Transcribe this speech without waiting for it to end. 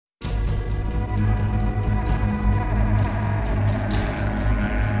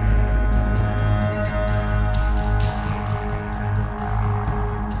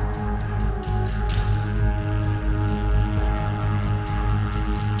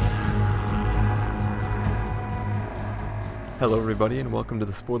Hello, everybody, and welcome to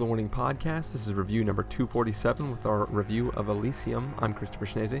the Spoiler Warning Podcast. This is review number 247 with our review of Elysium. I'm Christopher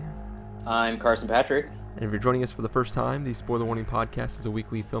Schnese. I'm Carson Patrick. And if you're joining us for the first time, the Spoiler Warning Podcast is a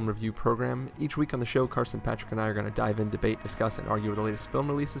weekly film review program. Each week on the show, Carson, Patrick, and I are going to dive in, debate, discuss, and argue with the latest film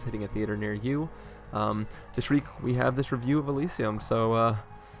releases hitting a theater near you. This week, we have this review of Elysium. So,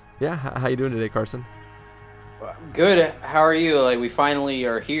 how you doing today, Carson? Good. How are you? We finally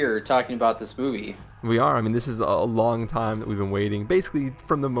are here talking about this movie. We are. I mean, this is a long time that we've been waiting. Basically,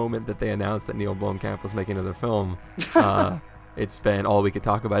 from the moment that they announced that Neil Blomkamp was making another film, it's been all we could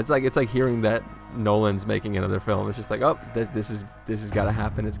talk about. It's like hearing that Nolan's making another film. It's just like, oh, this has got to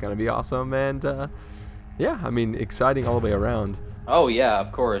happen. It's gonna be awesome, and exciting all the way around. Oh yeah,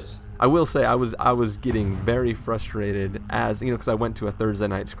 of course. I will say I was getting very frustrated because I went to a Thursday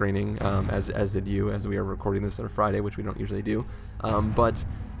night screening, as did you, as we are recording this on a Friday, which we don't usually do, but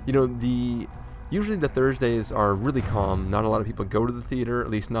usually the Thursdays are really calm. Not a lot of people go to the theater, at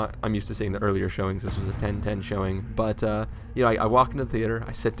least not. I'm used to seeing the earlier showings. This was a 10:10 showing. But, I walk into the theater,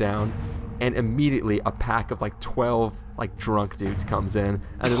 I sit down, and immediately a pack of 12 drunk dudes comes in.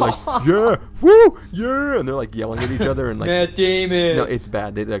 And they're like, yeah, woo, yeah. And they're yelling at each other. And Matt Damon. No, it's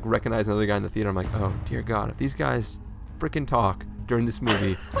bad. They recognize another guy in the theater. I'm like, oh, dear God, if these guys freaking talk during this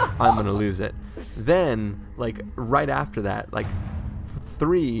movie, I'm going to lose it. Then, right after that,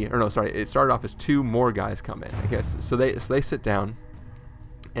 it started off as two more guys come in, I guess. So they sit down,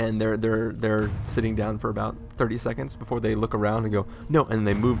 and they're sitting down for about 30 seconds before they look around and go, no, and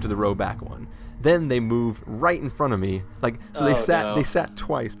they move to the row back one. Then they move right in front of me. They sat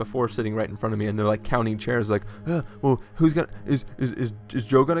twice before sitting right in front of me, and they're counting chairs well, who's gonna is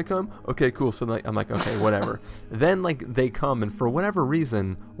Joe gonna come? Okay, cool. So I'm like, okay, whatever. Then they come, and for whatever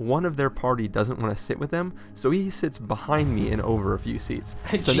reason, one of their party doesn't want to sit with them, so he sits behind me and over a few seats.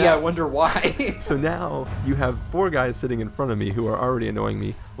 So I wonder why. So now you have four guys sitting in front of me who are already annoying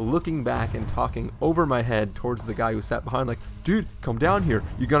me, looking back and talking over my head towards the guy who sat behind, dude, come down here.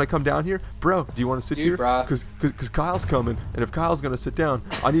 You gonna come down here? Bro, do you want to sit here? Because Kyle's coming, and if Kyle's gonna sit down,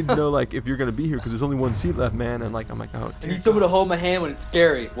 I need to know if you're gonna be here, because there's only one seat left, man. And I'm like, oh, I need someone to hold my hand when it's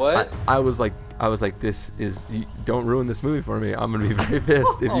scary. What? I was like, don't ruin this movie for me. I'm gonna be very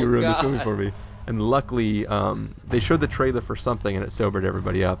pissed if you ruin this movie for me. And luckily, they showed the trailer for something, and it sobered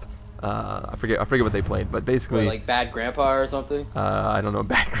everybody up. I forget what they played, but basically, Bad Grandpa or something. I don't know what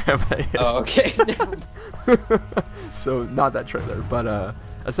Bad Grandpa is. Oh, okay. So not that trailer, but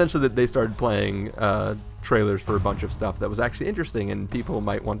essentially that they started playing trailers for a bunch of stuff that was actually interesting and people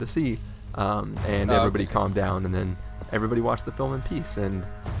might want to see, and everybody calmed down, and then everybody watched the film in peace, and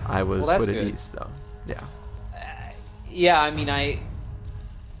I was put at ease. So yeah. Yeah, I mean, I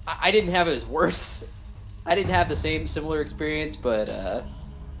didn't have it as worse. I didn't have the similar experience, but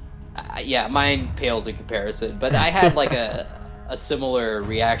yeah, mine pales in comparison. But I had a similar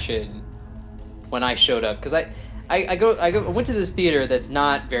reaction when I showed up, because I went to this theater that's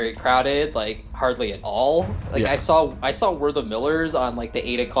not very crowded, hardly at all. I saw We're the Millers on the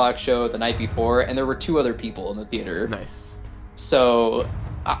 8:00 show the night before, and there were two other people in the theater. Nice. So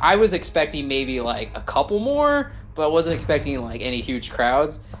I was expecting maybe a couple more, but I wasn't expecting any huge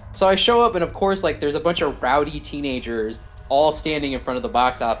crowds. So I show up, and of course there's a bunch of rowdy teenagers all standing in front of the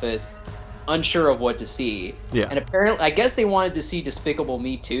box office, unsure of what to see. Yeah. And apparently, I guess they wanted to see Despicable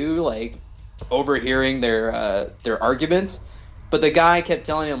Me 2, overhearing their arguments. But the guy kept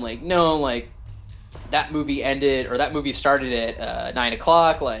telling him, no, that movie started at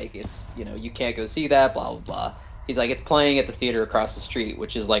 9:00. It's, you can't go see that, blah, blah, blah. He's like, it's playing at the theater across the street,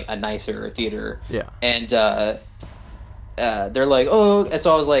 which is a nicer theater. Yeah. And they're like, oh, and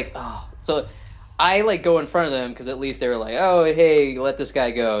so I was like, oh, so I go in front of them, because at least they were like, oh, hey, let this guy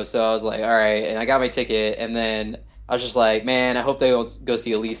go. So I was like, all right, and I got my ticket, and then I was just like, man, I hope they go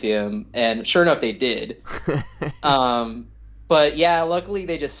see Elysium, and sure enough, they did. But yeah, luckily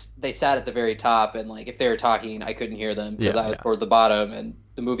they sat at the very top, and if they were talking, I couldn't hear them because I was toward the bottom, and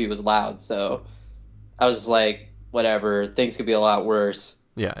the movie was loud. So I was just like, whatever, things could be a lot worse.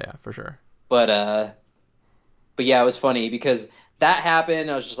 Yeah, for sure. But yeah, it was funny because that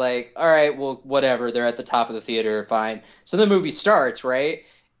happened. I was just like, all right, well, whatever. They're at the top of the theater, fine. So the movie starts, right?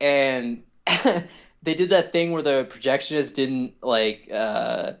 And they did that thing where the projectionist didn't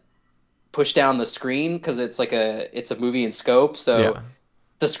push down the screen, because it's a movie in scope. So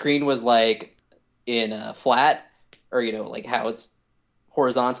the screen was in flat, or how it's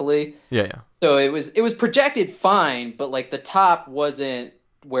horizontally. Yeah. So it was projected fine, but the top wasn't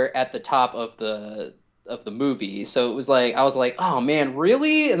where at the top of the movie. So it was I was like, oh man,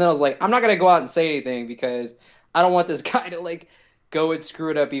 really? And then I was like, I'm not gonna go out and say anything, because I don't want this guy to go and screw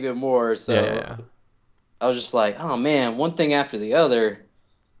it up even more. So I was just like, oh man, one thing after the other.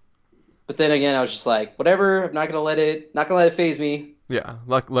 But then again, I was just like, whatever. I'm not gonna let it phase me. Yeah,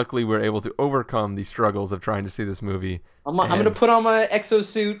 luckily we're able to overcome the struggles of trying to see this movie. I'm gonna put on my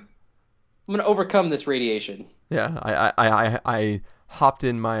exosuit. I'm gonna overcome this radiation. Yeah, I hopped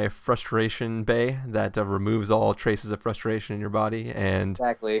in my frustration bay that removes all traces of frustration in your body and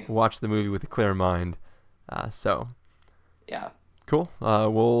Exactly. watched the movie with a clear mind. So, Yeah. cool.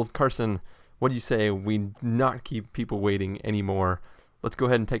 Well, Carson, what do you say we not keep people waiting anymore? Let's go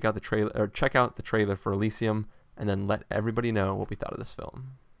ahead and check out the trailer for Elysium, and then let everybody know what we thought of this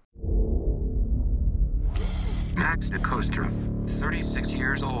film. Max Nakostra, 36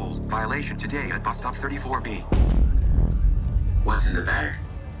 years old. Violation today at bus stop 34B. What's in the bag?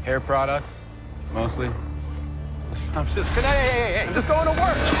 Hair products, mostly. I'm just gonna, hey, I'm just going to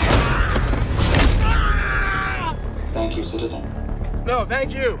work. Thank you, citizen. No,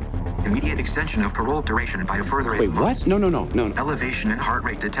 thank you. Immediate extension of parole duration by a further 8 Wait, months. what? No. Elevation in heart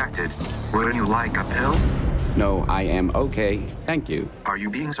rate detected. Would you like a pill? No, I am okay. Thank you. Are you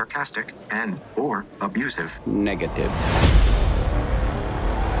being sarcastic and/or abusive? Negative.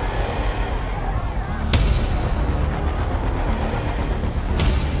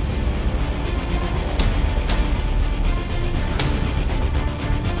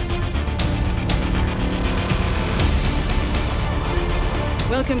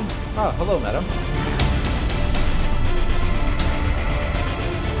 Welcome. Ah, hello, madam.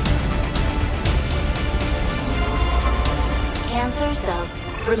 Cancer cells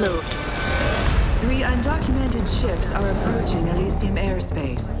removed. 3 undocumented ships are approaching Elysium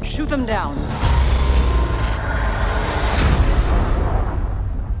airspace. Shoot them down.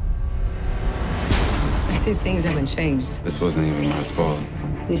 I see things haven't changed. This wasn't even my fault.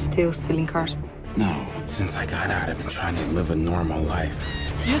 You're still stealing cars. No. Since I got out, I've been trying to live a normal life.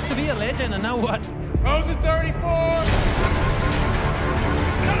 Used to be a legend, and now what? Rosa 34!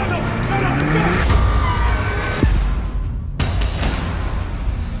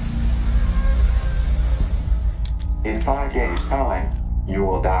 In 5 days' time, you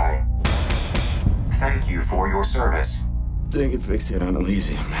will die. Thank you for your service. They can fix it on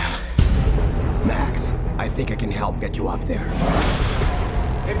Elysium, man. Max, I think I can help get you up there.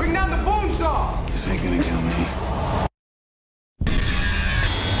 Hey, bring down the boom saw! This ain't gonna kill me.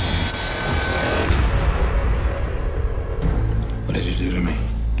 What did you do to me?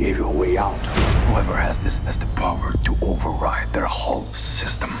 Gave you a way out. Whoever has this has the power to override their whole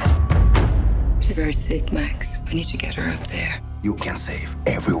system. She's very sick, Max. I need to get her up there. You can save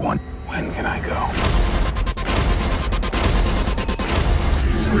everyone. When can I go?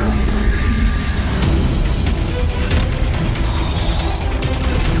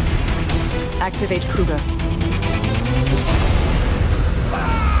 Activate Kruger.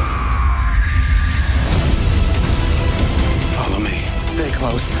 Follow me. Stay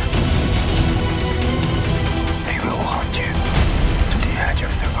close. They will hunt you to the edge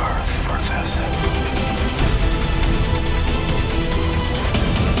of the earth for this.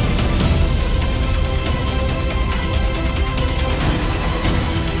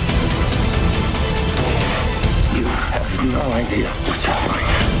 You have no idea what you're doing.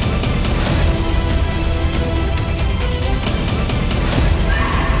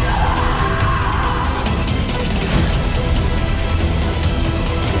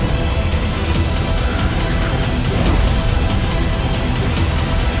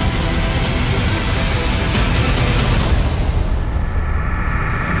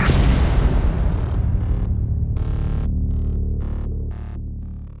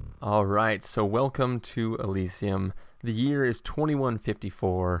 All right, so welcome to Elysium. The year is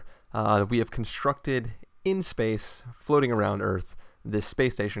 2154. We have constructed in space, floating around Earth, this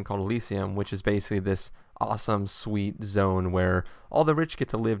space station called Elysium, which is basically this awesome, sweet zone where all the rich get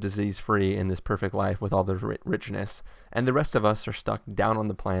to live disease-free in this perfect life with all their richness, and the rest of us are stuck down on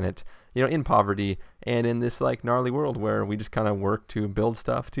the planet, in poverty, and in this like gnarly world where we just kind of work to build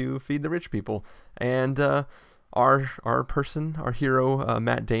stuff to feed the rich people. And our hero,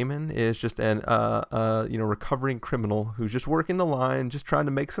 Matt Damon, is just an recovering criminal who's just working the line, just trying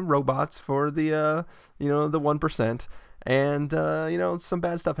to make some robots for the 1%. And some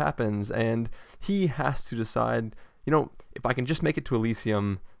bad stuff happens, and he has to decide, if I can just make it to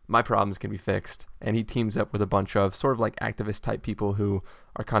Elysium, my problems can be fixed. And he teams up with a bunch of sort of like activist type people who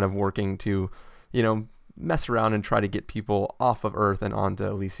are kind of working to, mess around and try to get people off of Earth and onto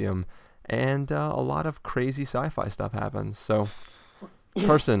Elysium. And a lot of crazy sci-fi stuff happens. So,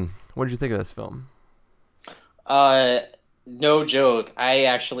 Carson, what did you think of this film? No joke. I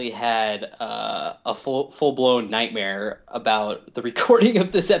actually had a full blown nightmare about the recording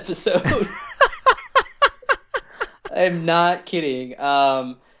of this episode. I'm not kidding.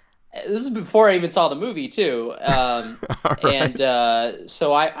 This is before I even saw the movie too. And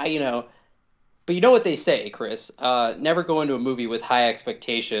so but you know what they say, Chris? Never go into a movie with high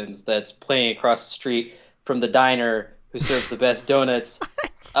expectations that's playing across the street from the diner who serves the best donuts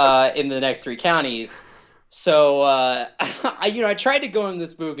in the next 3 counties. So I tried to go in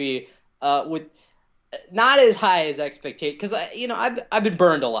this movie with not as high as expectation because I've been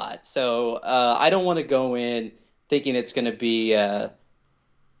burned a lot, so I don't want to go in thinking it's going to be a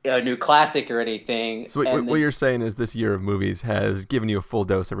new classic or anything. So what you're saying is this year of movies has given you a full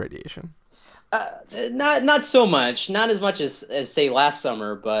dose of radiation. Not so much, not as much as say last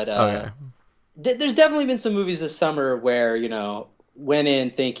summer, but Okay. There's definitely been some movies this summer where went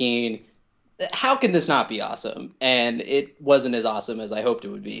in thinking, how can this not be awesome? And it wasn't as awesome as I hoped it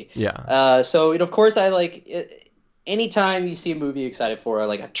would be. Yeah. So of course I like anytime you see a movie you're excited for,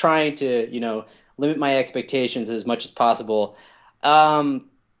 like I'm trying to limit my expectations as much as possible.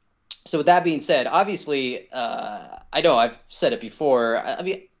 So with that being said, obviously I know I've said it before. I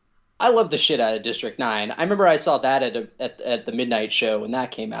mean, I love the shit out of District 9. I remember I saw that at the midnight show when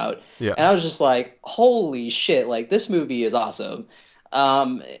that came out. Yeah. And I was just like, holy shit, like this movie is awesome.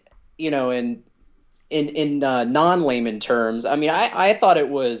 In non-layman terms, I mean, I thought it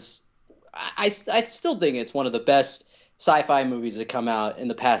was, I still think it's one of the best sci-fi movies that come out in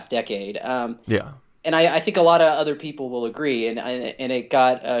the past decade. Yeah. And I think a lot of other people will agree. And it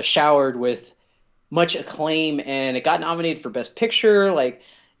got showered with much acclaim, and it got nominated for Best Picture, like,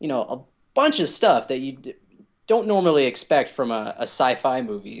 a bunch of stuff that you don't normally expect from a sci-fi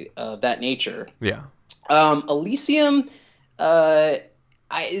movie of that nature. Yeah. Elysium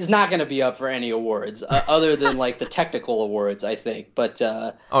is not going to be up for any awards other than like the technical awards, I think. But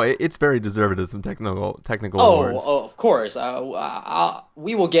it's very deserved of some technical awards. Oh, of course.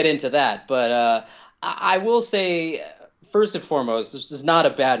 We will get into that, but I will say, first and foremost, this is not a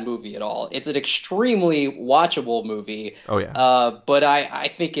bad movie at all. It's an extremely watchable movie. Oh, yeah. But I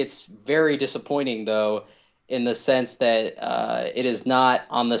think it's very disappointing, though, in the sense that it is not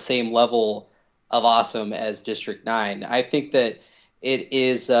on the same level of awesome as District 9. I think that it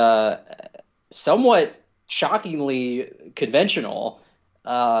is somewhat shockingly conventional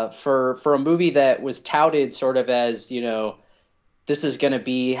for a movie that was touted sort of as, this is going to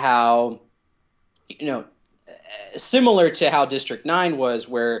be how, similar to how District 9 was,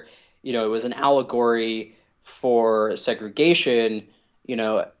 where, it was an allegory for segregation,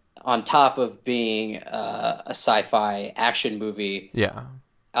 on top of being a sci-fi action movie. Yeah.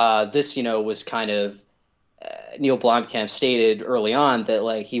 This, was kind of, Neil Blomkamp stated early on that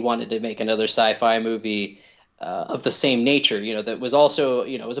like he wanted to make another sci-fi movie of the same nature, that was also,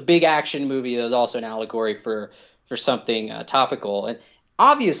 it was a big action movie that was also an allegory for something topical. And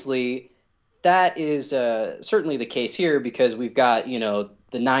obviously that is certainly the case here because we've got, the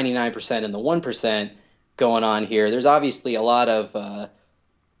 99% and the 1% going on here. There's obviously a lot of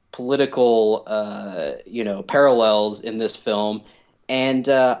political, parallels in this film. And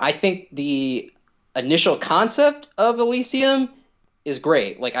I think the initial concept of Elysium is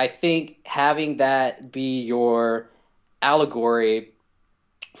great. Like, I think having that be your allegory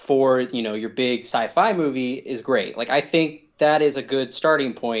for, your big sci-fi movie is great. Like, I think that is a good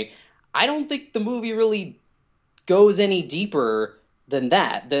starting point. I don't think the movie really goes any deeper than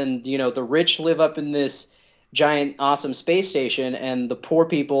that. Then, the rich live up in this giant, awesome space station, and the poor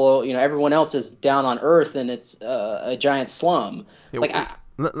people, everyone else is down on Earth, and it's a giant slum.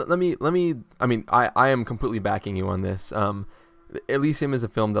 Let me. I mean, I am completely backing you on this. Elysium is a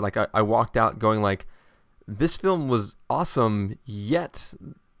film that, like, I walked out going like, this film was awesome, yet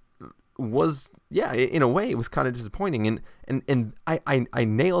was, in a way, it was kind of disappointing. And I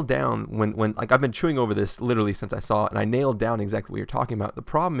nailed down when like, I've been chewing over this literally since I saw it, and I nailed down exactly what you're talking about. The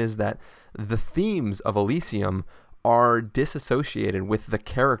problem is that the themes of Elysium are disassociated with the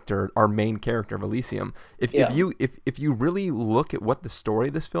character, our main character of Elysium. If you really look at what the story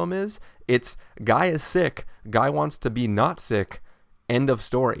of this film is, it's guy is sick, guy wants to be not sick, end of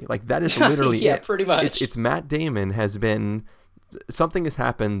story. Like, that is literally it. Pretty much. It's Matt Damon something has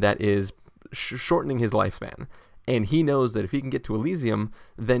happened that is shortening his lifespan, and he knows that if he can get to Elysium,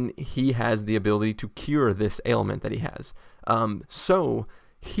 then he has the ability to cure this ailment that he has. So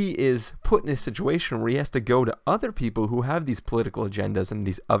he is put in a situation where he has to go to other people who have these political agendas and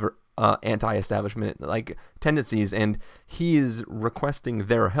these other anti-establishment like tendencies, and he is requesting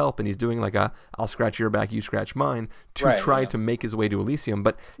their help, and he's doing like I'll scratch your back, you scratch mine, to try to make his way to Elysium.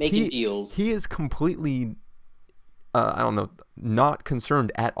 But making deals. He is completely I don't know, not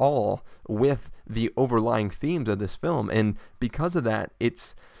concerned at all with the overlying themes of this film. And because of that,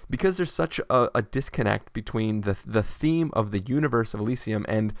 because there's such a disconnect between the theme of the universe of Elysium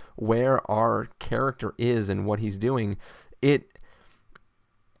and where our character is and what he's doing, I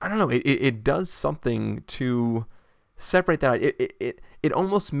don't know, it does something to separate that. It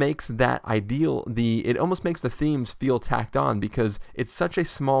almost makes that ideal. It almost makes the themes feel tacked on, because it's such a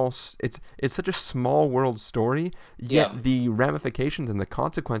small world story. Yet the ramifications and the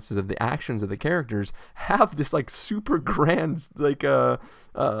consequences of the actions of the characters have this like super grand like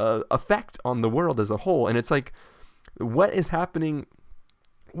effect on the world as a whole. And it's like, what is happening?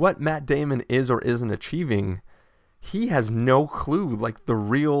 What Matt Damon is or isn't achieving, he has no clue, like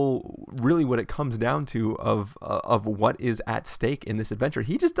really what it comes down to of what is at stake in this adventure.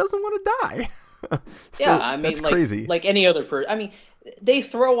 He just doesn't want to die. So yeah, I mean, that's like, crazy. Like any other person. I mean, they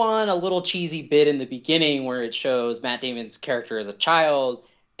throw on a little cheesy bit in the beginning where it shows Matt Damon's character as a child,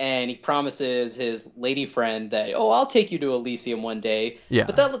 and he promises his lady friend that, oh, I'll take you to Elysium one day. Yeah.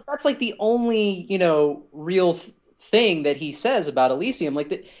 But that's like the only, real thing that he says about Elysium.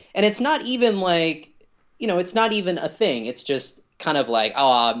 And it's not even like, it's not even a thing. It's just kind of like,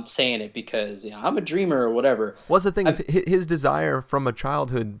 oh, I'm saying it because I'm a dreamer or whatever. Well, the thing is, his desire from a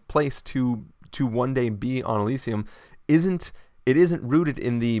childhood place to one day be on Elysium isn't rooted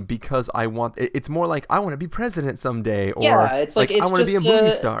in the because I want. It's more like I want to be president someday, or it's like it's I want to be a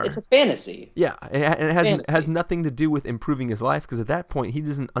movie star. It's a fantasy. Yeah, and it has nothing to do with improving his life, because at that point he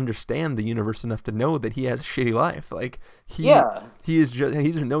doesn't understand the universe enough to know that he has a shitty life. Like he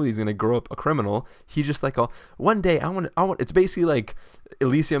doesn't know he's gonna grow up a criminal. He just like, oh, one day I want. It's basically like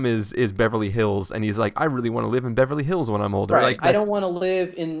Elysium is Beverly Hills, and he's like, I really want to live in Beverly Hills when I'm older. Right. Like, I don't want to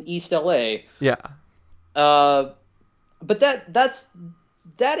live in East LA. Yeah. But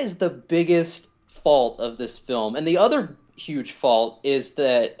that is the biggest fault of this film. And the other huge fault is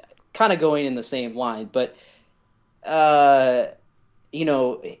that, kind of going in the same line, but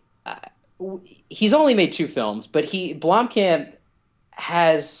he's only made 2 films, but Blomkamp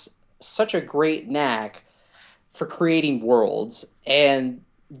has such a great knack for creating worlds, and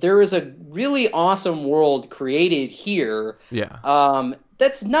there is a really awesome world created here. Yeah.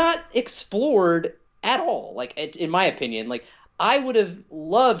 That's not explored at all. Like, in my opinion, like, I would have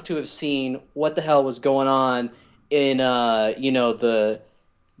loved to have seen what the hell was going on in the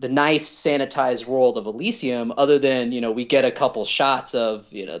nice sanitized world of Elysium, other than we get a couple shots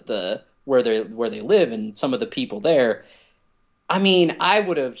of the where they live and some of the people there. I mean, I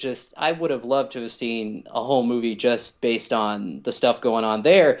would have loved to have seen a whole movie just based on the stuff going on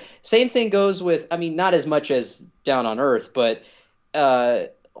there. Same thing goes with, I mean, not as much as Down on Earth, but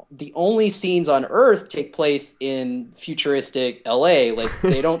the only scenes on Earth take place in futuristic LA. Like,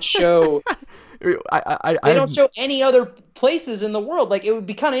 they don't show they don't show any other places in the world. Like, it would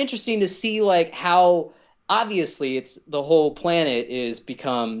be kind of interesting to see like how obviously it's the whole planet is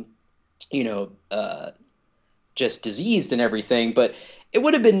become just diseased and everything, but it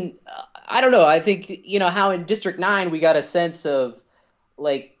would have been I don't know. I think how in District 9 we got a sense of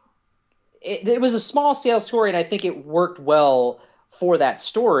like it was a small scale story, and I think it worked well for that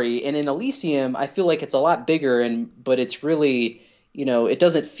story. And in Elysium, I feel like it's a lot bigger, but it's really, it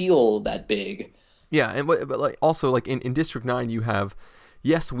doesn't feel that big. Yeah, and but like also like in District 9 you have,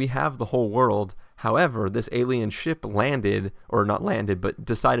 yes, we have the whole world. However, this alien ship landed, or not landed, but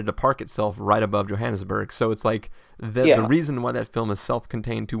decided to park itself right above Johannesburg. So it's like the reason why that film is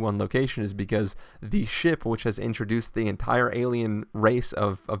self-contained to one location is because the ship, which has introduced the entire alien race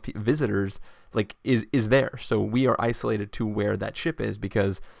of visitors, like is there. So we are isolated to where that ship is,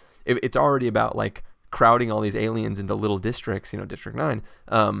 because it's already about like crowding all these aliens into little districts, District 9.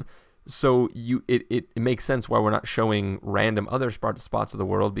 So it makes sense why we're not showing random other spots of the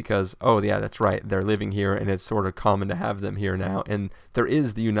world, because, oh yeah, that's right, they're living here and it's sort of common to have them here now. And there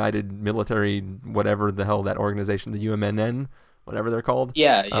is the United Military, whatever the hell that organization, the UMNN, whatever they're called.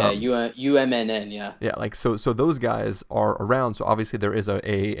 UMNN, yeah. Yeah, like so those guys are around. So obviously there is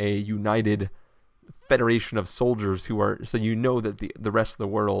a united federation of soldiers who are, so that the rest of the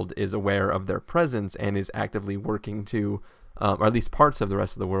world is aware of their presence and is actively working to, or at least parts of the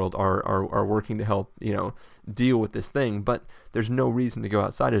rest of the world are working to help deal with this thing. But there's no reason to go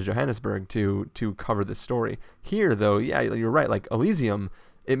outside of Johannesburg to cover this story. Here though, yeah, you're right, like Elysium,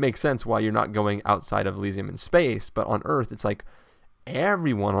 it makes sense why you're not going outside of Elysium in space, but on Earth it's like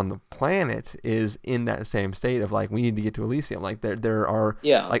everyone on the planet is in that same state of like, we need to get to Elysium. Like there are,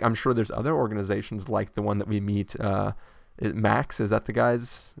 like, I'm sure there's other organizations like the one that we meet, Max, is that the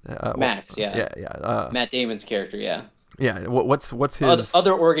guy's Max? Matt Damon's character. Yeah. What's his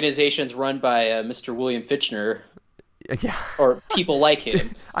other organizations run by Mr. William Fichtner? Yeah. or people like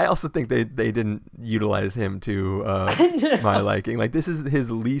him. I also think they didn't utilize him to my liking. Like, this is his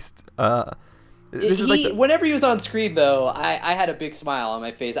least. Whenever he was on screen, though, I had a big smile on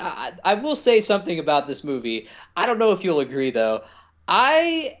my face. I will say something about this movie. I don't know if you'll agree, though.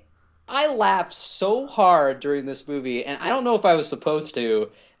 I laughed so hard during this movie, and I don't know if I was supposed to,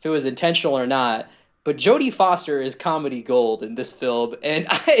 if it was intentional or not. But Jodie Foster is comedy gold in this film, and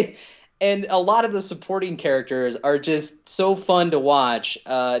and a lot of the supporting characters are just so fun to watch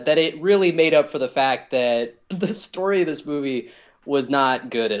that it really made up for the fact that the story of this movie was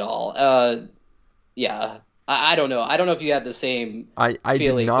not good at all. Yeah, I don't know. I don't know if you had the same I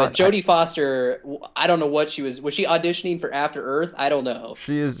feeling, did not, but Jodie Foster, I don't know what she was. Was she auditioning for After Earth? I don't know.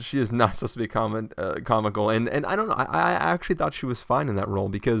 She is not supposed to be comical, and I don't know. I actually thought she was fine in that role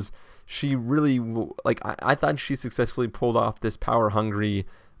because she really like I thought she successfully pulled off this power hungry.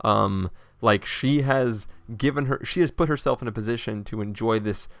 Like she has put herself in a position to enjoy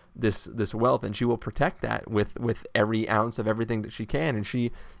this wealth, and she will protect that with every ounce of everything that she can. And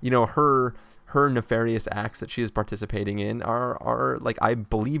she, her nefarious acts that she is participating in are like, I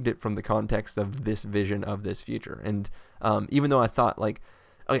believed it from the context of this vision of this future. And even though I thought like,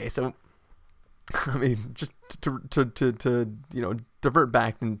 okay, so I mean, just to divert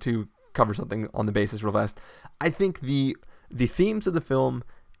back and to cover something on the basis real fast, I think the themes of the film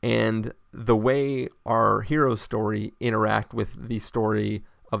and the way our hero's story interact with the story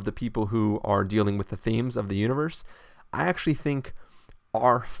of the people who are dealing with the themes of the universe, I actually think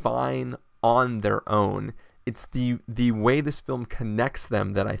are fine on their own. It's the way this film connects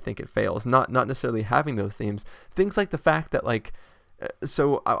them that I think it fails. Not necessarily having those themes. Things like the fact that, like,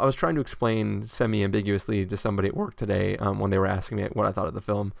 so I was trying to explain semi-ambiguously to somebody at work today when they were asking me what I thought of the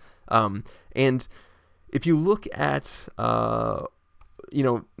film. And if you look at, Matt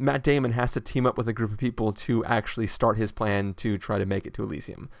Damon has to team up with a group of people to actually start his plan to try to make it to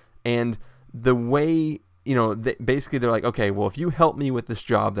Elysium. And the way, basically they're like, okay, well, if you help me with this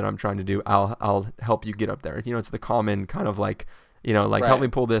job that I'm trying to do, I'll help you get up there. It's the common kind of like, right. Help me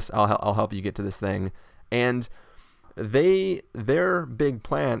pull this, I'll help you get to this thing. And their big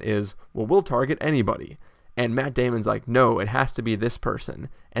plan is, well, we'll target anybody. And Matt Damon's like, no, it has to be this person.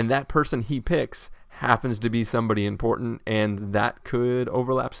 And that person he picks happens to be somebody important, and that could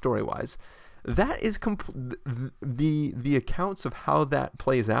overlap story-wise. That is the accounts of how that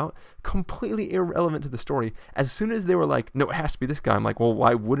plays out, completely irrelevant to the story. As soon as they were like, no, it has to be this guy, I'm like, well,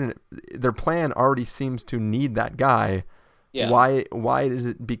 why wouldn't it? Their plan already seems to need that guy. Yeah. Why does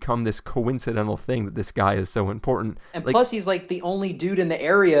it become this coincidental thing that this guy is so important? And plus, he's like the only dude in the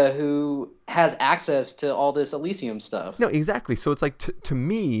area who has access to all this Elysium stuff. No, exactly. So it's like, to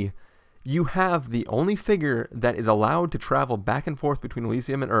me, you have the only figure that is allowed to travel back and forth between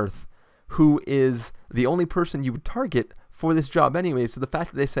Elysium and Earth, who is the only person you would target for this job anyway. So the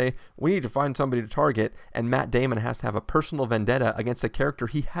fact that they say, we need to find somebody to target, and Matt Damon has to have a personal vendetta against a character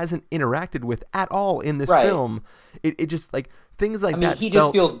he hasn't interacted with at all in this film, it just, like, things like that. I mean, he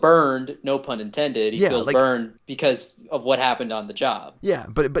just feels burned, no pun intended. He feels burned because of what happened on the job. Yeah,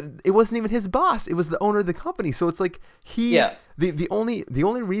 but it wasn't even his boss. It was the owner of the company. So it's like the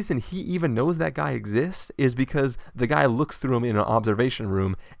only reason he even knows that guy exists is because the guy looks through him in an observation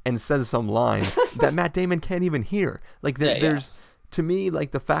room and says some line that Matt Damon can't even hear. Like there's to me,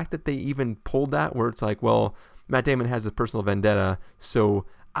 like, the fact that they even pulled that where it's like, well, Matt Damon has a personal vendetta, so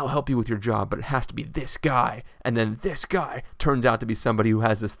I'll help you with your job, but it has to be this guy. And then this guy turns out to be somebody who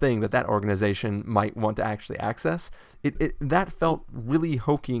has this thing that organization might want to actually access. That felt really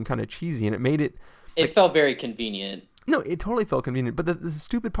hokey and kind of cheesy, and it made it... It felt very convenient. No, it totally felt convenient. But the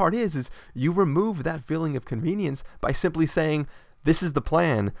stupid part is you remove that feeling of convenience by simply saying, this is the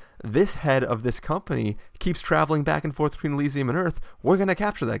plan. This head of this company keeps traveling back and forth between Elysium and Earth. We're going to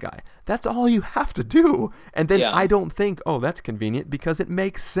capture that guy. That's all you have to do. And then I don't think, oh, that's convenient, because it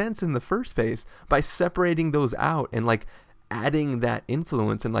makes sense in the first place by separating those out and, like, adding that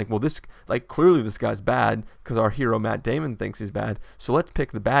influence and, like, well, this, like, clearly this guy's bad because our hero Matt Damon thinks he's bad. So let's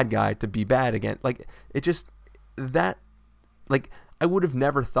pick the bad guy to be bad again. Like, it just, that, like, I would have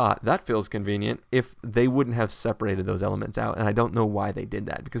never thought that feels convenient if they wouldn't have separated those elements out, and I don't know why they did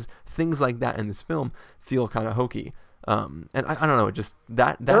that, because things like that in this film feel kind of hokey. And I don't know, just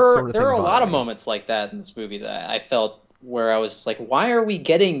that sort of thing. There are a lot of moments like that in this movie that I felt where I was just like, why are we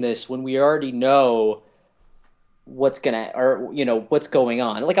getting this when we already know what's going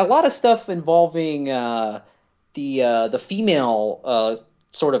on? Like, a lot of stuff involving the female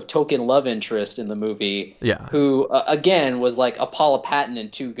sort of token love interest in the movie, who again was like a Paula Patton and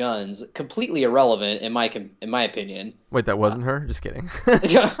Two Guns, completely irrelevant in my opinion. Wait, that wasn't her? Just kidding.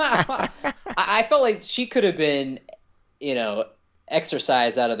 I felt like she could have been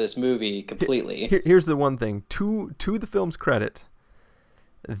exercised out of this movie completely. Here's the one thing. To the film's credit,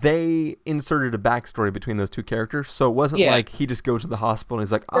 they inserted a backstory between those two characters, so it wasn't like he just goes to the hospital and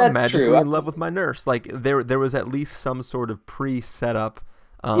he's like, I'm magically in love with my nurse. Like there was at least some sort of pre-set up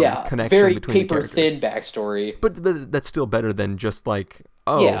connection very between the characters. paper thin backstory. But that's still better than just like,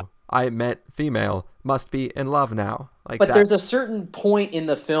 I met female, must be in love now. But there's a certain point in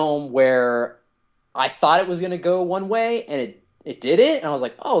the film where I thought it was going to go one way, and it didn't, and I was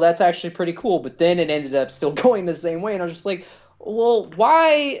like, oh, that's actually pretty cool. But then it ended up still going the same way, and I was just like, well,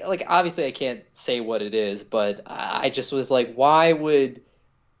 why? Like, obviously I can't say what it is, but I just was like, why would...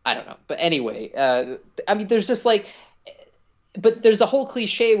 I don't know. But anyway, I mean, there's just like... But there's a whole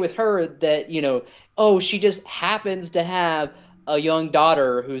cliche with her that, she just happens to have a young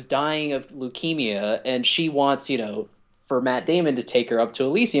daughter who's dying of leukemia, and she wants, for Matt Damon to take her up to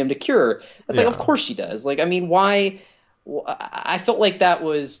Elysium to cure her. It's like, of course she does. Like, I mean, why? I felt like that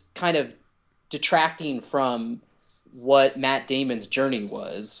was kind of detracting from what Matt Damon's journey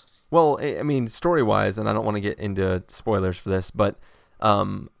was. Well, I mean, story-wise, and I don't want to get into spoilers for this, but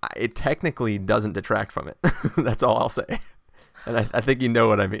it technically doesn't detract from it. That's all I'll say. And I think you know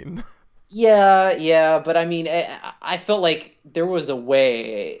what I mean. Yeah, but I mean, I felt like there was a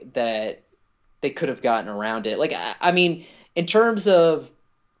way that they could have gotten around it. Like, I mean, in terms of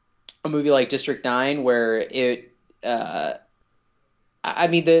a movie like District 9, where it, I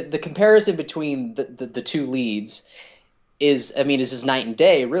mean, the comparison between the two leads is just night and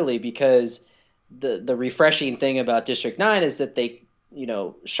day, really, because the refreshing thing about District 9 is that they,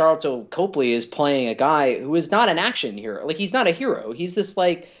 Charlton Copley is playing a guy who is not an action hero. Like, he's not a hero. He's this,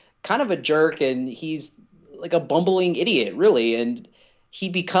 like, kind of a jerk, and he's like a bumbling idiot, really. And he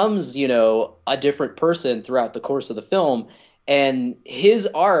becomes, a different person throughout the course of the film. And his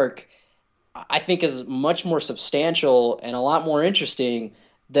arc, I think, is much more substantial and a lot more interesting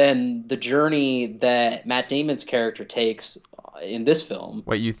than the journey that Matt Damon's character takes in this film.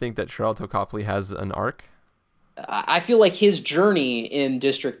 Wait, you think that Charlton Copley has an arc? I feel like his journey in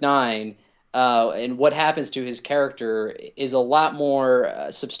District 9 and what happens to his character is a lot more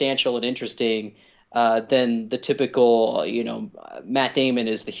substantial and interesting than the typical, Matt Damon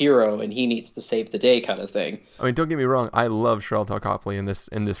is the hero and he needs to save the day kind of thing. I mean, don't get me wrong. I love Charlton Copley in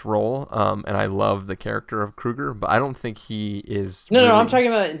this role, and I love the character of Kruger, but I don't think he is. No, I'm talking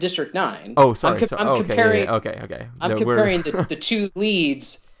about in District 9. Oh, sorry. I'm comparing. Okay. I'm comparing the two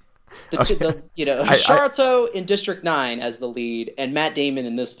leads. Charlton in District 9 as the lead, and Matt Damon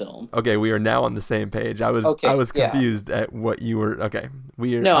in this film. Okay, we are now on the same page. I was confused at what you were. Okay,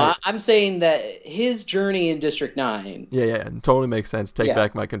 I'm saying that his journey in District 9. Yeah, totally makes sense. Take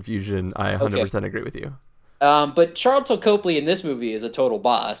back my confusion. I 100% agree with you. But Charlton Copley in this movie is a total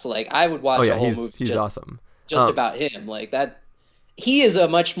boss. Like, I would watch a whole movie. He's awesome. Just about him, like that. He is a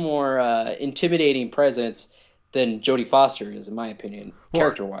much more intimidating presence than Jodie Foster is, in my opinion,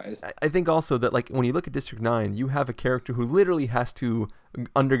 character-wise. I think also that, like, when you look at District 9, you have a character who literally has to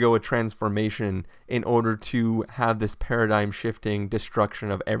undergo a transformation in order to have this paradigm-shifting destruction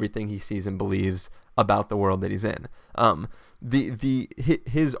of everything he sees and believes about the world that he's in.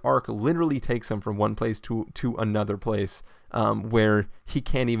 His arc literally takes him from one place to another place, where he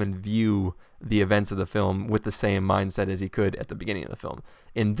can't even view the events of the film with the same mindset as he could at the beginning of the film.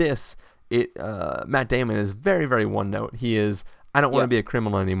 In this, Matt Damon is very, very one note. He is, I don't want to be a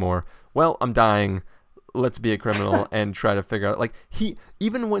criminal anymore. Well, I'm dying. Let's be a criminal and try to figure out, like,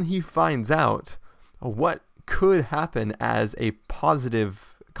 even when he finds out what could happen as a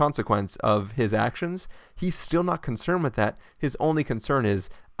positive consequence of his actions, he's still not concerned with that. His only concern is,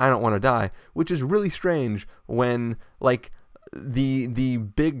 I don't want to die, which is really strange when, like, the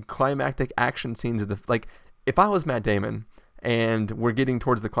big climactic action scenes of the, like, if I was Matt Damon and we're getting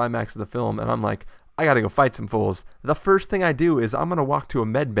towards the climax of the film, and I'm like, I gotta go fight some fools. The first thing I do is I'm gonna walk to a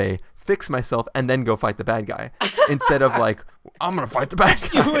med bay, fix myself, and then go fight the bad guy. Instead of like, I'm gonna fight the bad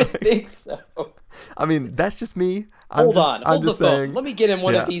guy. You would think so. I mean, that's just me. Hold the phone. Let me get in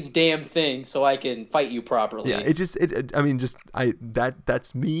one of these damn things so I can fight you properly. Yeah,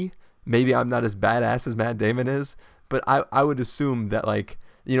 that's me. Maybe I'm not as badass as Matt Damon is, but I would assume that, like,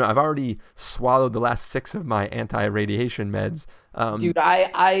 I've already swallowed the last 6 of my anti-radiation meds. Dude,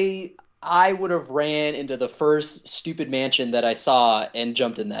 I would have ran into the first stupid mansion that I saw and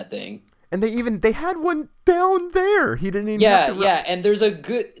jumped in that thing. And they had one down there. He didn't even have to and there's a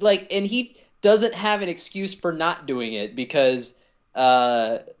good, like, and he doesn't have an excuse for not doing it because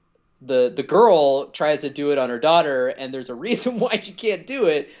the girl tries to do it on her daughter, and there's a reason why she can't do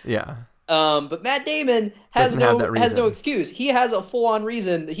it. Yeah. But Matt Damon has Doesn't have that has no reason. excuse. He has a full on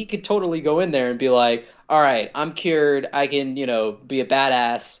reason that he could totally go in there and be like, all right, I'm cured. I can, be a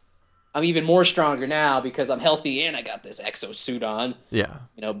badass. I'm even more stronger now because I'm healthy and I got this exosuit on. Yeah.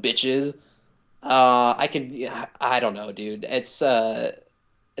 Bitches. I can. I don't know, dude. It's that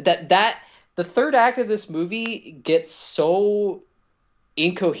the third act of this movie gets so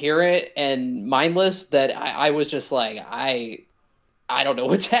incoherent and mindless that I was just like, I don't know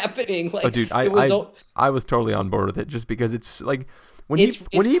what's happening. Like, Oh, dude, it was. I was totally on board with it just because it's like when It's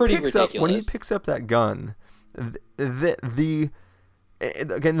he pretty picks up ridiculous. that gun,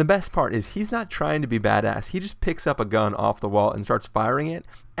 again, the best part is he's not trying to be badass. He just picks up a gun off the wall and starts firing it,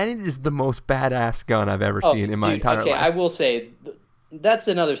 and it is the most badass gun I've ever seen in my entire life. I will say that's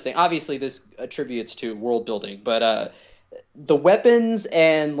another thing. Obviously, this attributes to world building, but the weapons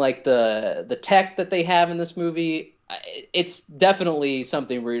and like the tech that they have in this movie, it's definitely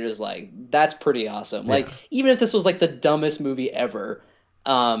something where you're just like, that's pretty awesome. Yeah. Like, even if this was like the dumbest movie ever,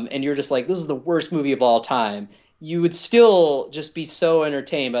 and you're just like, this is the worst movie of all time, you would still just be so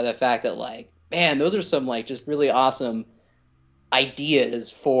entertained by the fact that, like, man, those are some like just really awesome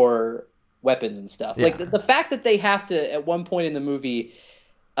ideas for weapons and stuff. Yeah. Like the fact that they have to at one point in the movie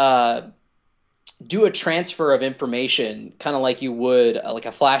do a transfer of information, kind of like you would like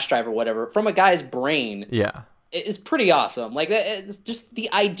a flash drive or whatever, from a guy's brain. Yeah. Is pretty awesome. Like, it's just the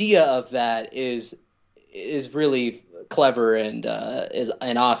idea of that is really clever and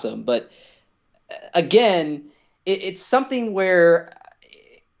awesome. But again, it's something where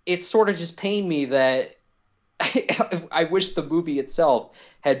it's sort of just pained me that I wish the movie itself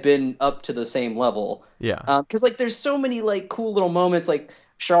had been up to the same level. Yeah. Because like there's so many like cool little moments. Like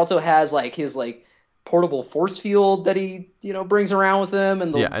Charlton has like his like portable force field that he brings around with him,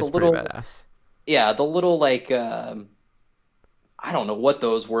 and the it's little pretty badass. Yeah, the little like I don't know what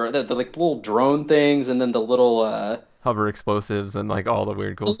those were. The like little drone things, and then the little hover explosives and like all the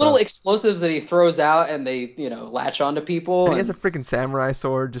weird cool the stuff. little explosives that he throws out, and they latch onto people. And he has a freaking samurai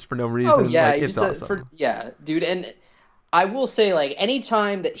sword just for no reason. Oh yeah, like, it's awesome. Dude. And I will say, like,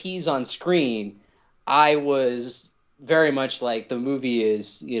 anytime that he's on screen, I was very much like the movie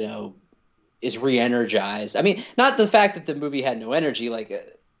is re-energized. I mean, not the fact that the movie had no energy. Like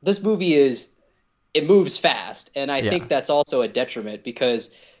this movie it moves fast, and I think that's also a detriment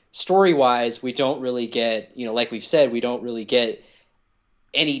because story-wise, we don't really get, like we've said, we don't really get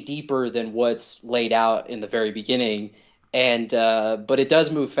any deeper than what's laid out in the very beginning, and but it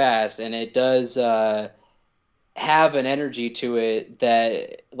does move fast, and it does have an energy to it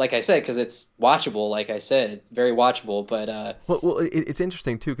that, like I said, because it's watchable. Like I said, it's very watchable. But it's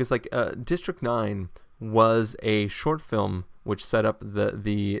interesting too, because like District 9 was a short film which set up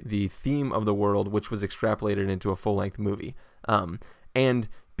the theme of the world, which was extrapolated into a full-length movie. And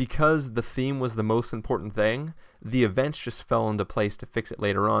because the theme was the most important thing, the events just fell into place to fix it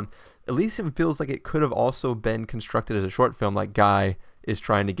later on. Elysium feels like it could have also been constructed as a short film, like Guy is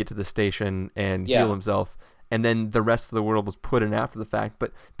trying to get to the station and heal himself, and then the rest of the world was put in after the fact.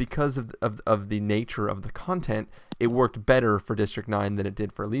 But because of the nature of the content, it worked better for District 9 than it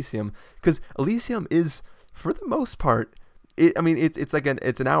did for Elysium, because Elysium is, for the most part,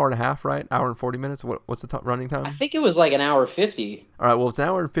 it's an hour and a half, right? Hour and 40 minutes. What's the running time? I think it was like an hour 50. All right, well, it's an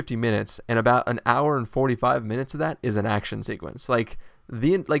hour and 50 minutes, and about an hour and 45 minutes of that is an action sequence. Like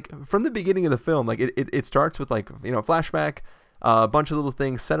from the beginning of the film, like it starts with like flashback, a bunch of little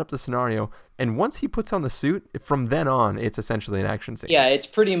things, set up the scenario, and once he puts on the suit, from then on, it's essentially an action scene. Yeah, it's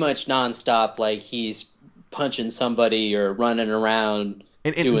pretty much nonstop. Like he's punching somebody or running around.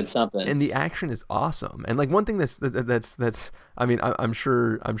 Doing something, and the action is awesome. And like one thing that's I mean, I'm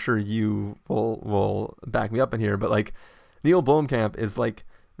sure you will back me up in here, but like Neil Blomkamp is like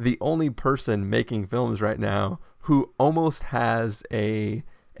the only person making films right now who almost has a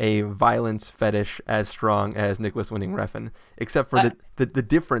violence fetish as strong as Nicholas Winding Refn, except for the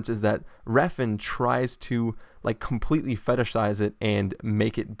difference is that Refn tries to like completely fetishize it and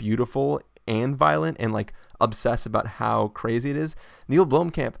make it beautiful and violent and like obsess about how crazy it is. Neil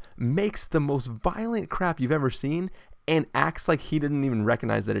Blomkamp makes the most violent crap you've ever seen and acts like he didn't even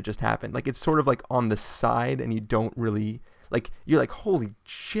recognize that it just happened. Like it's sort of like on the side, and you don't really like, you're like, holy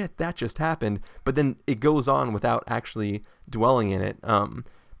shit, that just happened, but then it goes on without actually dwelling in it.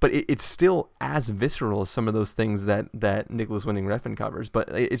 But it's still as visceral as some of those things that Nicholas Winding Refn covers. But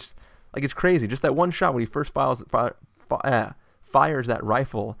it's like, it's crazy. Just that one shot when he first fires that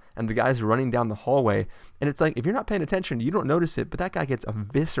rifle and the guy's running down the hallway, and it's like, if you're not paying attention, you don't notice it, but that guy gets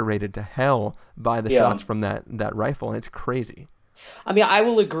eviscerated to hell by the shots from that rifle, and it's crazy. I mean, I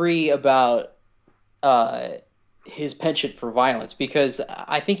will agree about his penchant for violence, because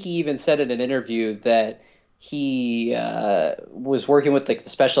I think he even said in an interview that he was working with like the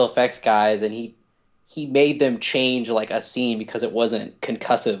special effects guys, and he made them change like a scene because it wasn't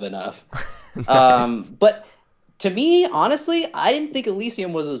concussive enough. Nice. But to me, honestly, I didn't think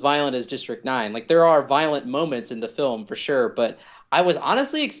Elysium was as violent as District 9. Like, there are violent moments in the film for sure, but I was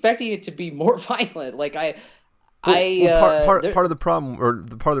honestly expecting it to be more violent. Like, Part of the problem, or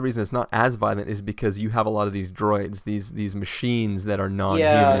the part of the reason it's not as violent, is because you have a lot of these droids, these machines that are yeah,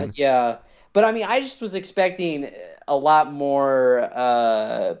 non-human. yeah. But I mean, I just was expecting a lot more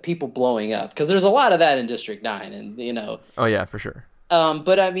people blowing up, because there's a lot of that in District 9, and Oh yeah, for sure.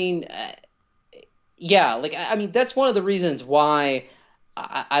 But I mean, yeah, like I mean, that's one of the reasons why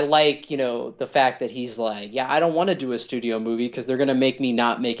I like, the fact that he's like, yeah, I don't want to do a studio movie because they're gonna make me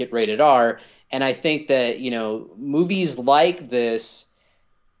not make it rated R. And I think that movies like this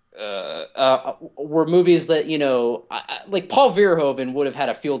were movies that like Paul Verhoeven would have had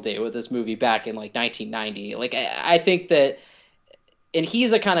a field day with this movie back in like 1990. Like I think that, and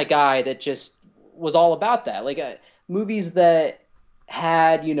he's the kind of guy that just was all about that. Like movies that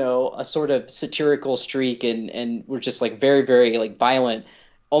had a sort of satirical streak and were just like very very like violent,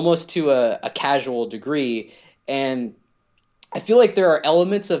 almost to a casual degree. And I feel like there are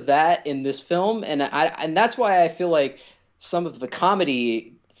elements of that in this film, and that's why I feel like some of the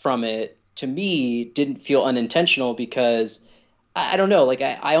comedy from it to me didn't feel unintentional, because I don't know, like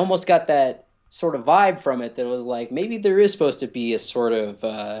I almost got that sort of vibe from it that was like, maybe there is supposed to be a sort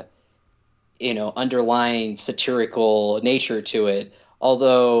of underlying satirical nature to it.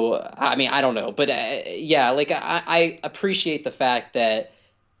 Although, I mean, I don't know, but yeah, like I appreciate the fact that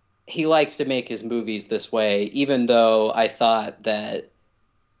he likes to make his movies this way, even though I thought that,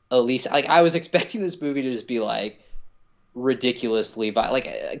 at least, like, I was expecting this movie to just be like ridiculously like,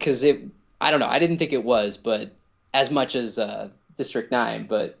 because I don't know, I didn't think it was, but as much as District 9,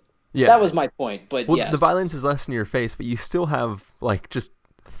 but Yeah, that was my point. But well, yes, the violence is less in your face, but you still have like just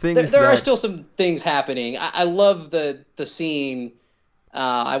things there are that still some things happening. I love the scene.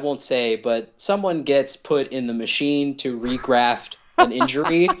 I won't say, but someone gets put in the machine to regraft an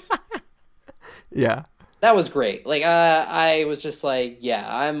injury. Yeah. That was great. Like I was just like, yeah,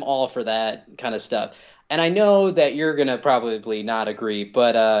 I'm all for that kind of stuff. And I know that you're gonna probably not agree,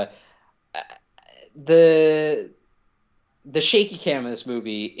 but the shaky cam in this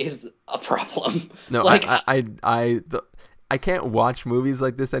movie is a problem. No, Like I can't watch movies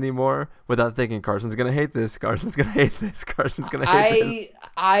like this anymore without thinking Carson's gonna hate this. Carson's gonna hate this. Carson's gonna hate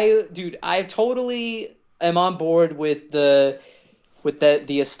this. Dude, I totally am on board with the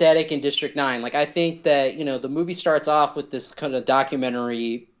aesthetic in District 9. Like, I think that, the movie starts off with this kind of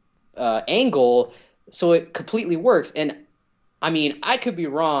documentary angle, so it completely works. And, I mean, I could be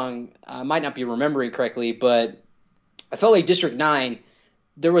wrong. I might not be remembering correctly, but I felt like District 9,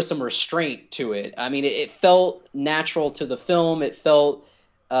 there was some restraint to it. I mean, it felt natural to the film. It felt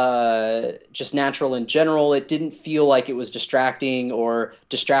just natural in general. It didn't feel like it was distracting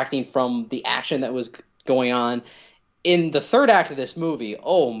from the action that was going on. In the third act of this movie,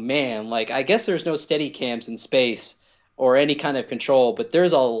 oh man, like, I guess there's no steady cams in space or any kind of control, but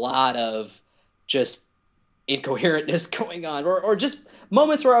there's a lot of just incoherentness going on, or just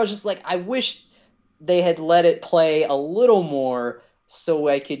moments where I was just like, I wish they had let it play a little more so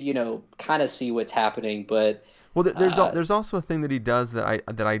I could, kind of see what's happening. But Well, there's also a thing that he does that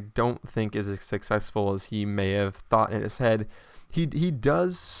I don't think is as successful as he may have thought in his head. He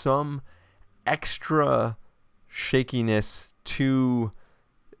does some extra shakiness to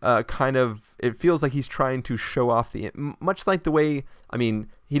kind of, it feels like he's trying to show off much like the way, I mean,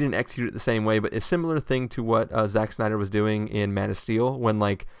 he didn't execute it the same way, but a similar thing to what Zack Snyder was doing in Man of Steel, when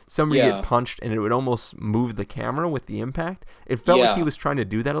like somebody get punched and it would almost move the camera with the impact. It felt like he was trying to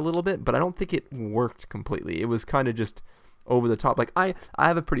do that a little bit, but I don't think it worked completely. It was kind of just over the top. Like I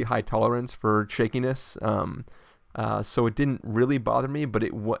have a pretty high tolerance for shakiness, so it didn't really bother me, but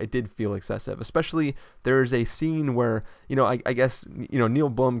it did feel excessive. Especially there's a scene where, I guess, Neil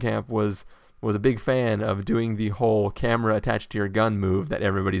Blomkamp was a big fan of doing the whole camera attached to your gun move that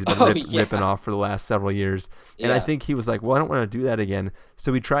everybody's been ripping off for the last several years. And I think he was like, well, I don't want to do that again.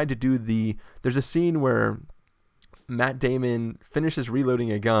 So he tried to do there's a scene where Matt Damon finishes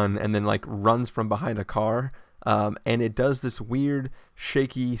reloading a gun and then like runs from behind a car. And it does this weird,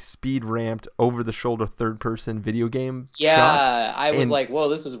 shaky, speed ramped, over the shoulder third person video game shot. I was like, whoa,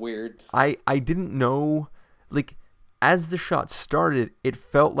 this is weird. I didn't know, like, as the shot started, it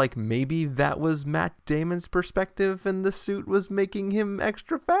felt like maybe that was Matt Damon's perspective and the suit was making him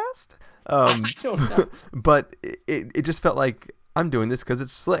extra fast. I don't know. But it just felt like I'm doing this because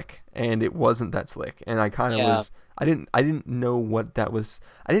it's slick, and it wasn't that slick, and I kind of was. I didn't know what that was.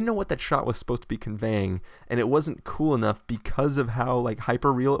 I didn't know what that shot was supposed to be conveying, and it wasn't cool enough because of how like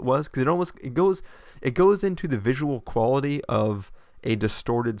hyper real it was. Because it goes into the visual quality of a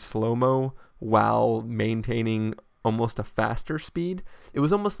distorted slow mo while maintaining almost a faster speed. It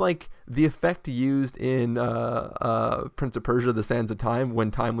was almost like the effect used in Prince of Persia: The Sands of Time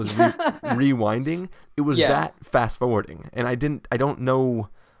when time was rewinding. It was that fast forwarding, and I don't know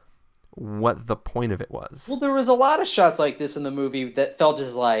what the point of it was. Well, there was a lot of shots like this in the movie that felt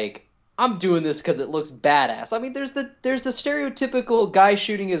just like, I'm doing this because it looks badass. I mean, there's the stereotypical guy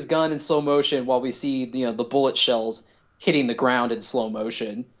shooting his gun in slow motion while we see the bullet shells hitting the ground in slow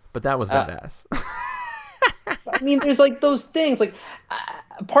motion. But that was badass. I mean, there's like those things. Like,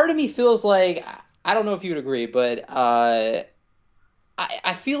 part of me feels like, I don't know if you would agree, but I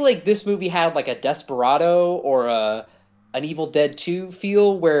feel like this movie had like a Desperado or an Evil Dead 2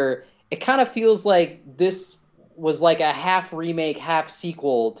 feel, where it kind of feels like this was like a half remake, half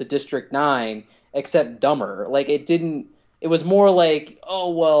sequel to District 9, except dumber. Like, it was more like,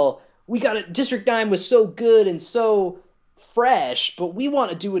 oh, well, District 9 was so good and so fresh, but we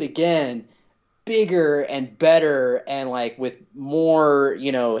want to do it again, bigger and better, and like with more,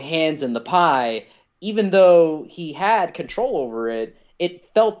 hands in the pie. Even though he had control over it, it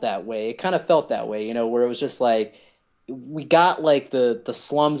felt that way. It kind of felt that way, where it was just like, we got like the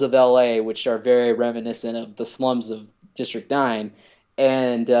slums of LA, which are very reminiscent of the slums of District 9.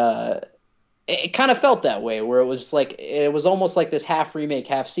 And it kind of felt that way, where it was like, it was almost like this half remake,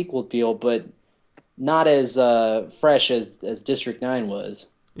 half sequel deal, but not as fresh as District 9 was.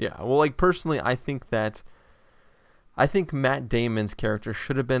 Yeah. Well, like personally, I think Matt Damon's character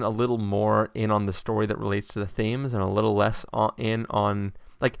should have been a little more in on the story that relates to the themes and a little less in on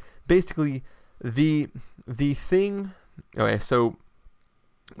like basically the thing. Okay, so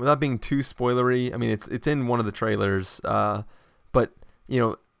without being too spoilery, I mean it's in one of the trailers, but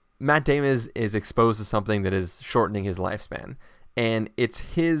Matt Damon is exposed to something that is shortening his lifespan, and it's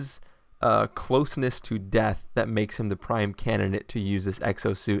his closeness to death that makes him the prime candidate to use this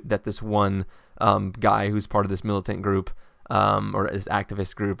exosuit that this one guy who's part of this militant group or this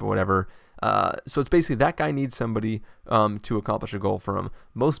activist group or whatever. So it's basically that guy needs somebody to accomplish a goal for him.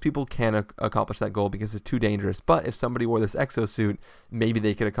 Most people can't accomplish that goal because it's too dangerous. But if somebody wore this exosuit, maybe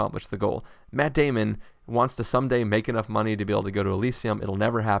they could accomplish the goal. Matt Damon wants to someday make enough money to be able to go to Elysium. It'll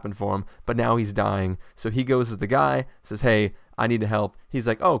never happen for him, but now he's dying. So he goes to the guy, says, hey, I need help. He's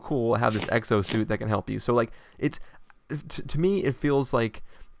like, oh, cool, I have this exosuit that can help you. So like, it's to me, it feels like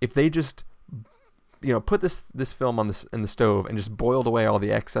if they just put this film in the stove and just boiled away all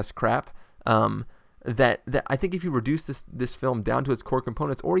the excess crap, that I think if you reduce this film down to its core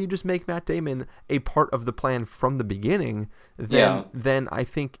components, or you just make Matt Damon a part of the plan from the beginning, then I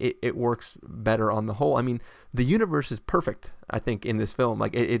think it works better on the whole. I mean, the universe is perfect, I think, in this film.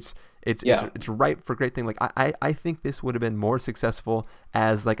 Like it's ripe for great thing. Like I think this would have been more successful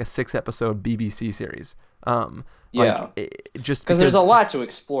as like a 6-episode BBC series. Just because there's a lot to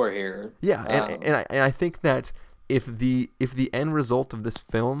explore here. Yeah, and I think that if the end result of this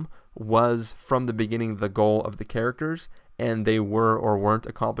film was from the beginning the goal of the characters, and they were or weren't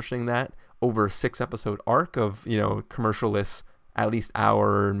accomplishing that over a 6-episode arc of commercialless, at least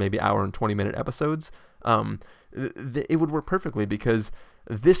hour, maybe hour and 20-minute episodes, it would work perfectly, because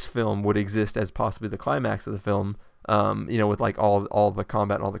this film would exist as possibly the climax of the film, with like all the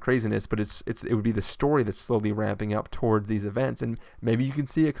combat and all the craziness, but it would be the story that's slowly ramping up towards these events, and maybe you can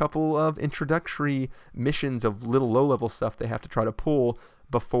see a couple of introductory missions of little low-level stuff they have to try to pull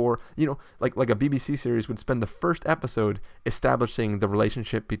before, like a BBC series would spend the first episode establishing the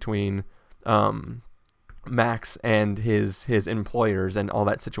relationship between Max and his employers and all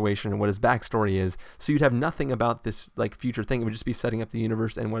that situation and what his backstory is. So you'd have nothing about this like future thing. It would just be setting up the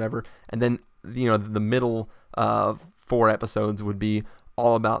universe and whatever. And then the middle 4 episodes would be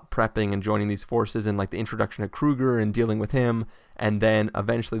all about prepping and joining these forces and like the introduction of Kruger and dealing with him. And then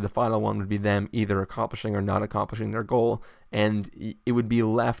eventually the final one would be them either accomplishing or not accomplishing their goal. And it would be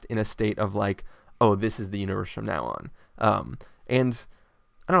left in a state of like, oh, this is the universe from now on. And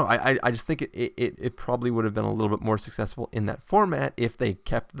I don't know, I just think it probably would have been a little bit more successful in that format if they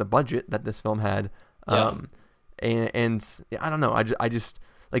kept the budget that this film had. And I don't know, I just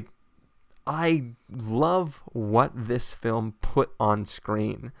like, I love what this film put on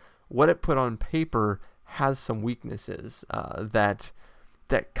screen. What it put on paper has some weaknesses that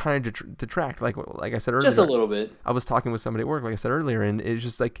kind of detract. Like I said earlier, just a little bit. I was talking with somebody at work, like I said earlier, and it's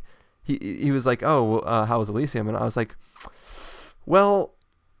just like he was like, "Oh, how was Elysium?" And I was like, "Well,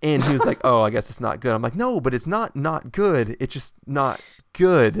 And he was like, "Oh, I guess it's not good." I'm like, "No, but it's not good. It's just not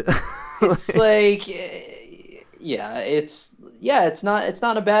good." It's like, it's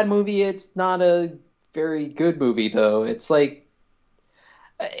not a bad movie. It's not a very good movie though. It's like,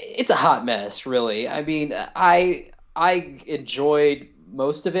 it's a hot mess, really. I mean, I enjoyed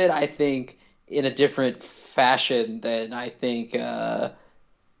most of it. I think in a different fashion than I think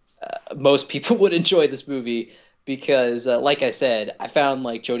most people would enjoy this movie because, like I said, I found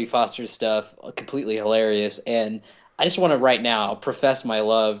like Jodie Foster's stuff completely hilarious, and I just want to right now profess my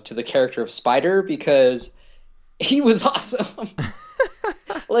love to the character of Spider because he was awesome.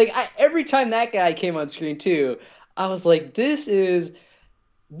 Like every time that guy came on screen too, I was like, this is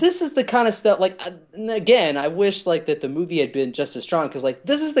the kind of stuff like, and again, I wish like that the movie had been just as strong because like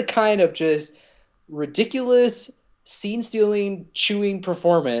this is the kind of just ridiculous scene stealing chewing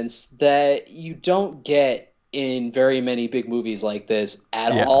performance that you don't get in very many big movies like this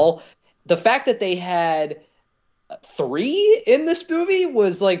at all. The fact that they had 3 in this movie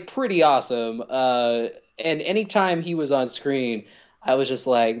was like pretty awesome. And anytime he was on screen, I was just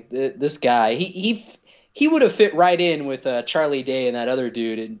like, this guy, he would have fit right in with Charlie Day and that other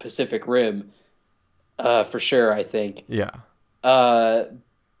dude in Pacific Rim, for sure, I think. Yeah. But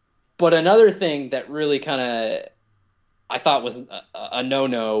another thing that really kind of I thought was a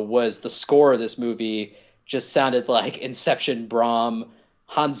no-no was the score of this movie just sounded like Inception, Brahm,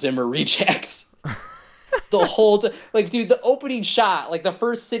 Hans Zimmer rejects. The whole like, dude, the opening shot, like the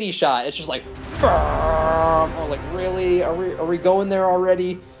first city shot, it's just like, I'm like, really? Are we going there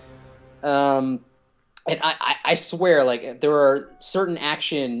already? And I swear, like there are certain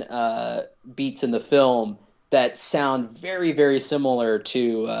action beats in the film that sound very, very similar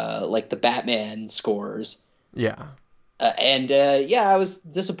to like the Batman scores. Yeah. I was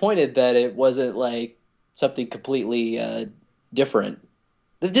disappointed that it wasn't like something completely different.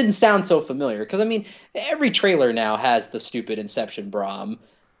 It didn't sound so familiar because I mean every trailer now has the stupid Inception Brahm.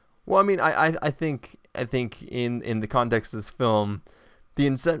 Well, I mean, I think in the context of this film, the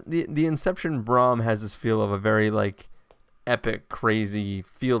Inception Brahm has this feel of a very like epic, crazy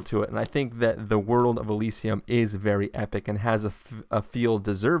feel to it, and I think that the world of Elysium is very epic and has a feel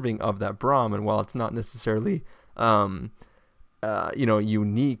deserving of that Brahm. And while it's not necessarily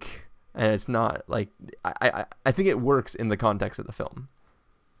unique, and it's not like I think it works in the context of the film.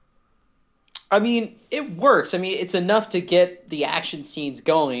 I mean, it works. I mean, it's enough to get the action scenes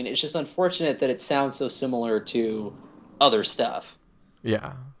going. It's just unfortunate that it sounds so similar to other stuff.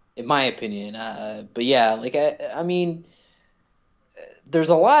 Yeah. In my opinion. But yeah, like, I mean, there's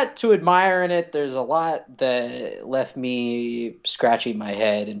a lot to admire in it. There's a lot that left me scratching my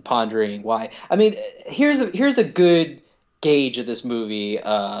head and pondering why. I mean, here's a good gauge of this movie,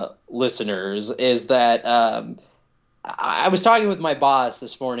 listeners, is that I was talking with my boss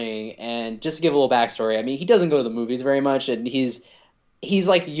this morning, and just to give a little backstory, I mean, he doesn't go to the movies very much, and he's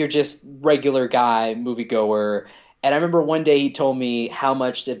like your just regular guy moviegoer. And I remember one day he told me how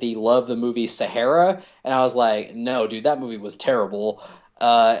much did he love the movie Sahara, and I was like, no, dude, that movie was terrible.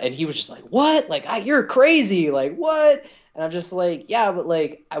 And he was just like, what? Like, you're crazy. Like, what? And I'm just like, yeah, but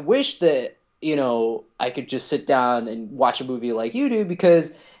like, I wish that, I could just sit down and watch a movie like you do,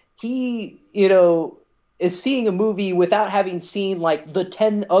 because he, is seeing a movie without having seen like the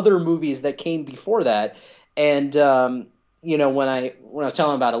 10 other movies that came before that. And, when I was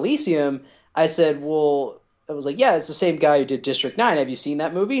telling him about Elysium, I said, well, I was like, yeah, it's the same guy who did District 9. Have you seen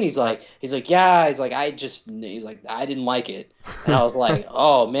that movie? And he's like, yeah. He's like, I didn't like it. And I was like,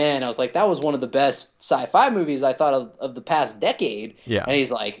 oh man. I was like, that was one of the best sci-fi movies I thought of the past decade. Yeah. And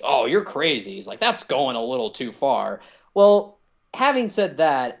he's like, oh, you're crazy. He's like, that's going a little too far. Well, having said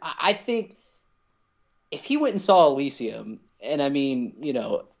that, I think if he went and saw Elysium, and I mean,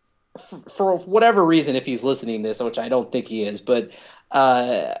 for whatever reason, if he's listening to this, which I don't think he is, but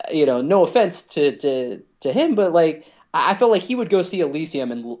no offense to him, but like I feel like he would go see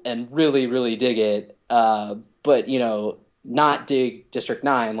Elysium and really, really dig it, but not dig District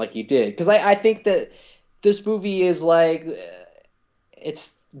 9 like he did, because I think that this movie is like,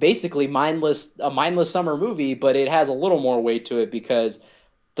 it's basically a mindless summer movie, but it has a little more weight to it because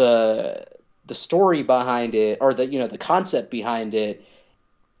the story behind it, or the concept behind it,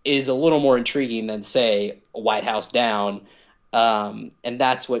 is a little more intriguing than, say, a White House Down. And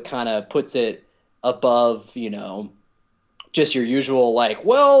that's what kind of puts it above, just your usual, like,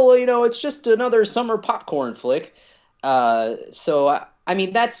 well, it's just another summer popcorn flick. So, I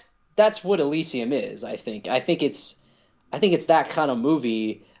mean, that's what Elysium is, I think. I think it's that kind of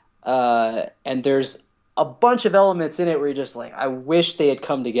movie. And there's a bunch of elements in it where you're just like, I wish they had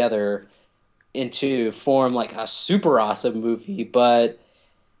come together into form like a super awesome movie, but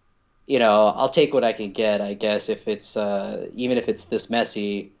I'll take what I can get, I guess, if it's even if it's this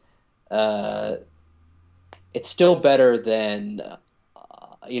messy, uh, it's still better than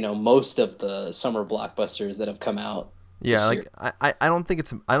most of the summer blockbusters that have come out Yeah, this like year. I don't think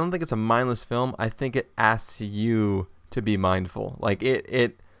it's a mindless film. I think it asks you to be mindful. Like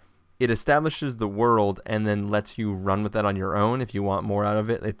it establishes the world and then lets you run with that on your own if you want more out of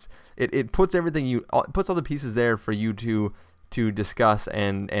it. It puts it puts all the pieces there for you to discuss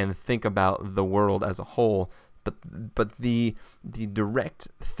and think about the world as a whole. But the direct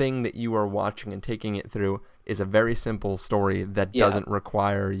thing that you are watching and taking it through is a very simple story that doesn't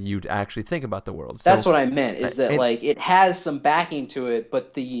require you to actually think about the world. That's what I meant, is that like it has some backing to it,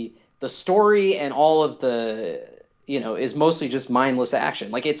 but the story and all of the is mostly just mindless action.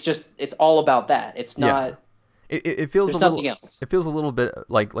 Like it's all about that. It's not. It feels there's a little. nothing else. It feels a little bit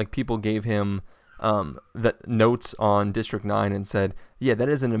like people gave him the notes on District 9 and said, yeah, that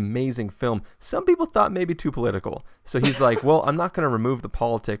is an amazing film. Some people thought maybe too political. So he's like, well, I'm not going to remove the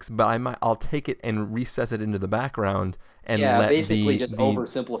politics, but I'll take it and recess it into the background and let basically just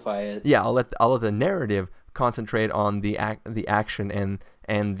oversimplify it. Yeah, I'll let the narrative concentrate on the action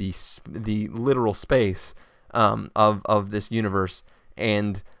and the literal space of this universe,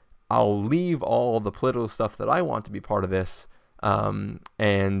 and I'll leave all the political stuff that I want to be part of this,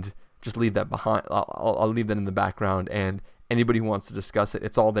 and just leave that behind. I'll leave that in the background, and anybody who wants to discuss it,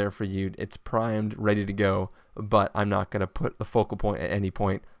 it's all there for you. It's primed, ready to go, but I'm not going to put the focal point at any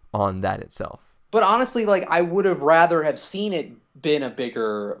point on that itself. But honestly, like, I would have rather have seen it been a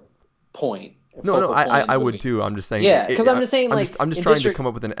bigger point. No, I would too. I'm just saying. Yeah, because I'm just saying, I'm just trying to come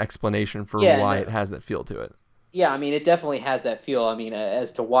up with an explanation for why it has that feel to it. Yeah, I mean, it definitely has that feel. I mean,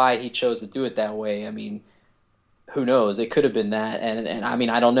 as to why he chose to do it that way, I mean, who knows? It could have been that, and I mean,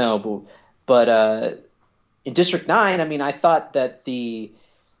 I don't know, but in District 9, I mean, I thought that the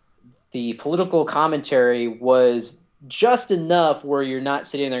political commentary was just enough where you're not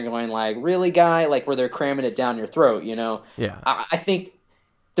sitting there going like, really, guy, like where they're cramming it down your throat, Yeah. I think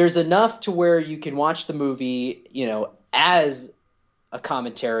there's enough to where you can watch the movie, as a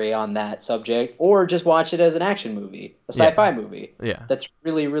commentary on that subject, or just watch it as an action movie, a sci-fi movie. Yeah. That's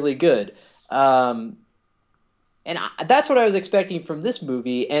really, really good. And that's what I was expecting from this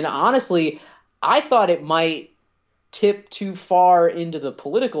movie. And honestly, I thought it might tip too far into the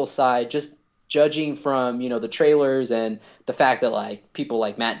political side, just judging from, the trailers and the fact that like people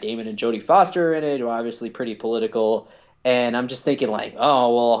like Matt Damon and Jodie Foster are in it, who are obviously pretty political. And I'm just thinking like,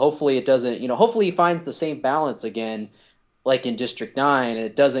 oh, well, hopefully it doesn't, hopefully he finds the same balance again, like in District 9, and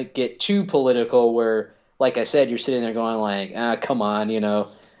it doesn't get too political where, like I said, you're sitting there going like, come on,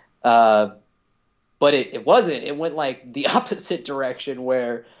 but it wasn't. It went like the opposite direction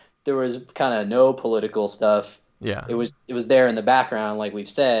where there was kind of no political stuff. Yeah. It was there in the background, like we've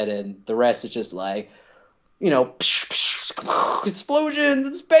said, and the rest is just like, explosions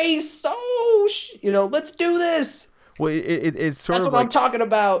in space. Oh, let's do this. Well, it's sort That's of what like I'm talking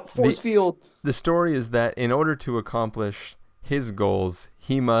about. Force field. The story is that in order to accomplish his goals,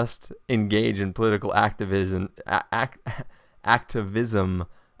 he must engage in political activism,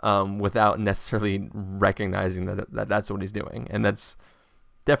 without necessarily recognizing that that's what he's doing, and that's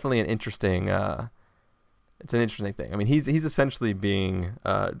definitely an interesting. It's an interesting thing. I mean, he's essentially being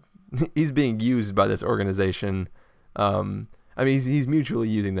he's being used by this organization. I mean, he's mutually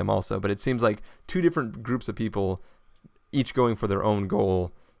using them also, but it seems like two different groups of people, each going for their own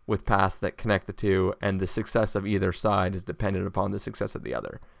goal with paths that connect the two, and the success of either side is dependent upon the success of the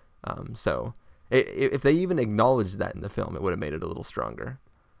other. So if they even acknowledged that in the film, it would have made it a little stronger.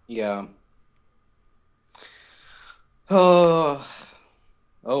 Yeah. Oh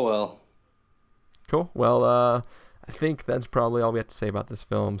well. Cool. Well, I think that's probably all we have to say about this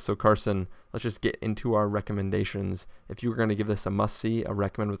film. So, Carson, let's just get into our recommendations. If you were going to give this a must-see, a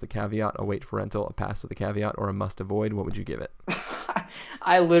recommend with a caveat, a wait for rental, a pass with a caveat, or a must-avoid, what would you give it?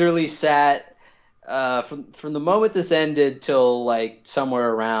 I literally sat from the moment this ended till like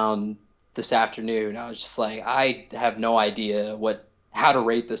somewhere around this afternoon. I was just like, I have no idea how to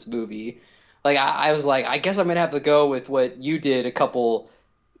rate this movie. Like I was like, I guess I'm gonna have to go with what you did a couple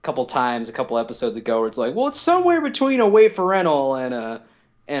episodes ago, where it's like, well, it's somewhere between a wait for rental and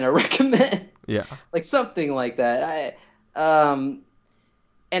a recommend. Yeah. Like something like that. And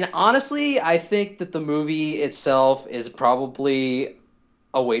honestly, I think that the movie itself is probably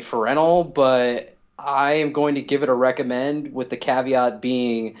a wait for rental, but I am going to give it a recommend with the caveat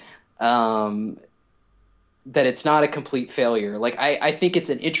being that it's not a complete failure. Like I think it's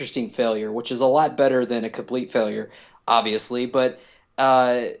an interesting failure, which is a lot better than a complete failure, obviously, but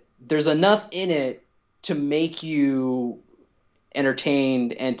there's enough in it to make you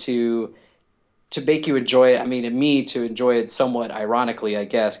entertained and to make you enjoy it. I mean, and me to enjoy it somewhat ironically, I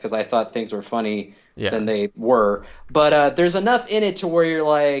guess, because I thought things were funny than they were. But there's enough in it to where you're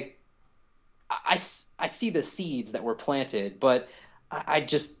like, I see the seeds that were planted, but I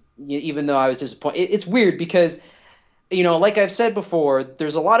just, even though I was disappointed, it's weird because, like I've said before,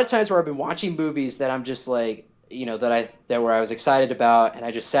 there's a lot of times where I've been watching movies that I'm just like, that where I was excited about, and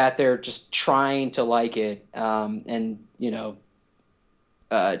I just sat there just trying to like it, and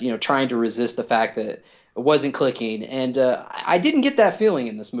trying to resist the fact that it wasn't clicking, and I didn't get that feeling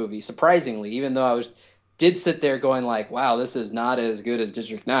in this movie, surprisingly, even though did sit there going like, wow, this is not as good as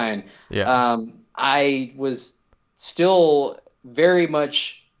District 9. Yeah. I was still very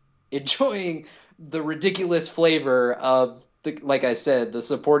much enjoying the ridiculous flavor of like I said, the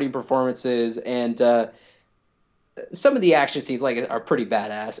supporting performances and some of the action scenes are pretty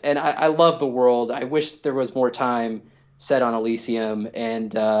badass. And I love the world. I wish there was more time set on Elysium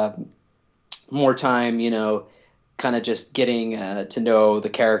and more time, kind of just getting to know the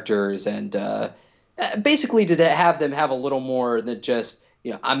characters and basically to have them have a little more than just,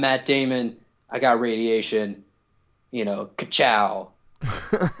 I'm Matt Damon, I got radiation, ka-chow,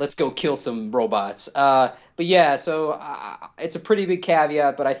 let's go kill some robots. But yeah, so it's a pretty big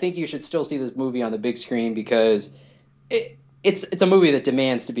caveat, but I think you should still see this movie on the big screen because it's a movie that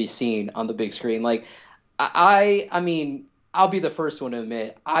demands to be seen on the big screen. Like, I mean, I'll be the first one to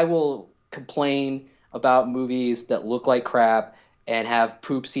admit, I will complain about movies that look like crap and have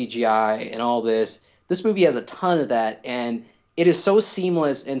poop CGI and all this. This movie has a ton of that, and it is so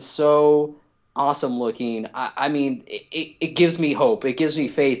seamless and so awesome looking. I mean, it gives me hope. It gives me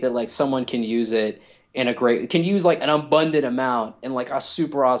faith that someone can use it can use an abundant amount in a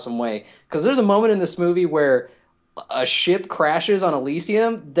super awesome way. Because there's a moment in this movie where a ship crashes on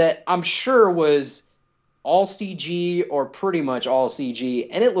Elysium that I'm sure was all CG or pretty much all CG,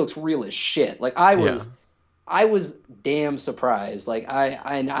 and it looks real as shit. I was damn surprised.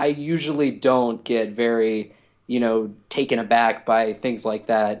 I usually don't get very, taken aback by things like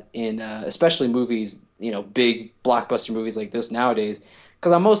that in especially movies, big blockbuster movies like this nowadays.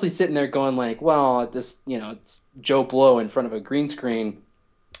 Because I'm mostly sitting there going well, this, it's Joe Blow in front of a green screen.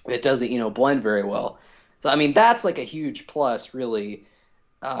 It doesn't, blend very well. So, I mean, that's a huge plus, really,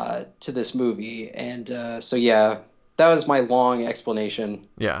 to this movie. And so, yeah, that was my long explanation.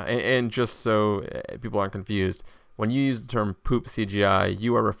 Yeah, and just so people aren't confused, when you use the term poop CGI,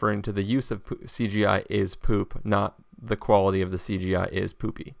 you are referring to the use of CGI is poop, not the quality of the CGI is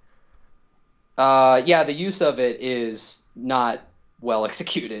poopy. Yeah, the use of it is not well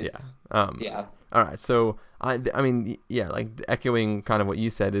executed. Yeah. Yeah. All right. So I mean, yeah, echoing kind of what you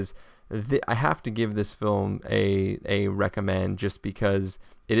said is I have to give this film a recommend just because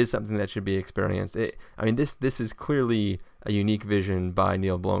it is something that should be experienced. This is clearly a unique vision by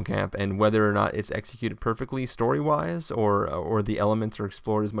Neil Blomkamp, and whether or not it's executed perfectly story-wise or the elements are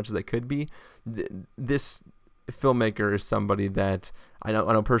explored as much as they could be, this filmmaker is somebody that I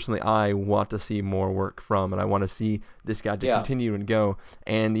know personally I want to see more work from, and I want to see this guy to continue and go.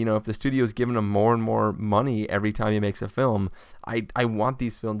 And if the studio's giving him more and more money every time he makes a film, I want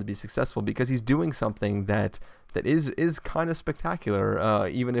these films to be successful because he's doing something that is kind of spectacular,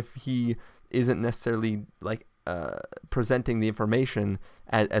 even if he isn't necessarily presenting the information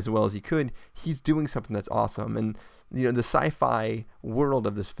as well as he could. He's doing something that's awesome, and the sci-fi world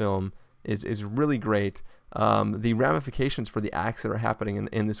of this film is really great. The ramifications for the acts that are happening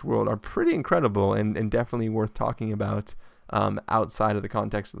in this world are pretty incredible and definitely worth talking about outside of the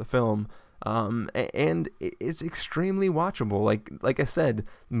context of the film. And it's extremely watchable. Like I said,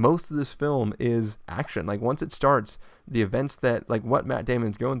 most of this film is action. Once it starts, the events that what Matt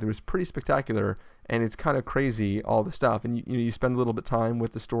Damon's going through is pretty spectacular, and it's kind of crazy, all the stuff. And you spend a little bit of time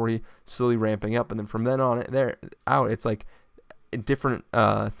with the story slowly ramping up, and then from then on out, it's different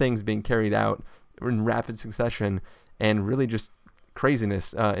things being carried out in rapid succession, and really just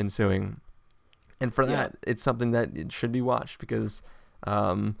craziness ensuing. And for that, it's something that it should be watched because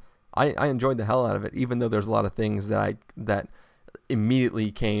I enjoyed the hell out of it, even though there's a lot of things that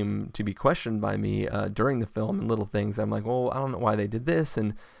immediately came to be questioned by me during the film, and little things that I'm like, well, I don't know why they did this,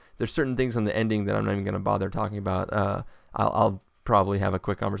 and there's certain things on the ending that I'm not even going to bother talking about. I'll probably have a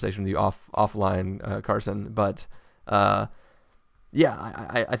quick conversation with you offline, Carson, but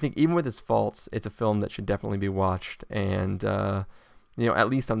yeah, I think even with its faults, it's a film that should definitely be watched and, at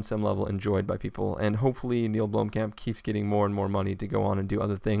least on some level enjoyed by people. And hopefully Neil Blomkamp keeps getting more and more money to go on and do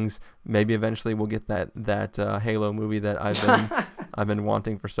other things. Maybe eventually we'll get that Halo movie that I've been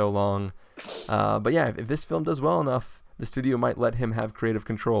wanting for so long. But yeah, if this film does well enough, the studio might let him have creative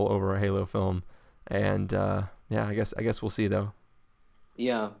control over a Halo film. And yeah, I guess we'll see though.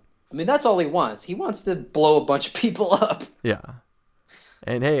 Yeah. I mean, that's all he wants. He wants to blow a bunch of people up. Yeah.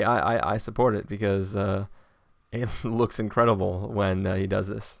 And hey, I support it because it looks incredible when he does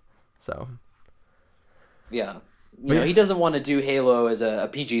this. So. Yeah. You know, he doesn't want to do Halo as a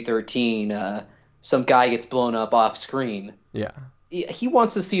PG-13. Some guy gets blown up off screen. Yeah. He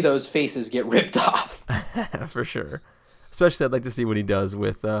wants to see those faces get ripped off. For sure. Especially, I'd like to see what he does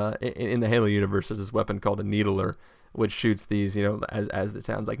with in the Halo universe. There's this weapon called a needler, which shoots these, as it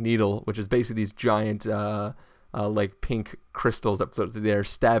sounds like needle, which is basically these giant like pink crystals that float through the air,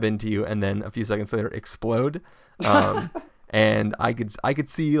 stab into you, and then a few seconds later explode. And I could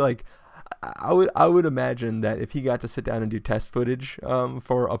see, like, I would imagine that if he got to sit down and do test footage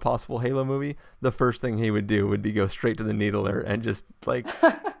for a possible Halo movie, the first thing he would do would be go straight to the needler and just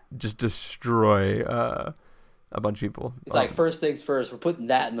destroy a bunch of people. It's like, first things first, we're putting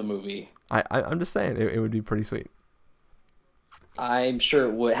that in the movie. I'm just saying it would be pretty sweet. I'm sure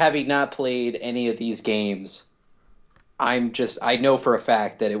it would. Having not played any of these games, I know for a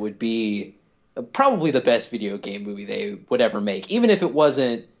fact that it would be probably the best video game movie they would ever make. Even if it was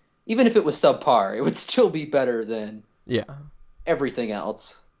subpar, it would still be better than everything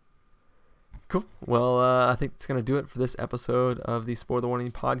else. Cool. Well, I think that's going to do it for this episode of the Spoiler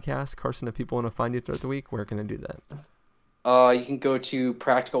Warning podcast. Carson, if people want to find you throughout the week, where can I do that? You can go to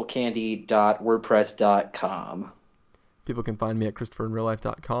practicalcandy.wordpress.com. People can find me at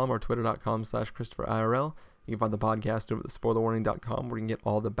ChristopherInRealLife.com or Twitter.com/ChristopherIRL. You can find the podcast over at SpoilerWarning.com, where you can get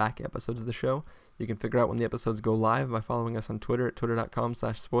all the back episodes of the show. You can figure out when the episodes go live by following us on Twitter at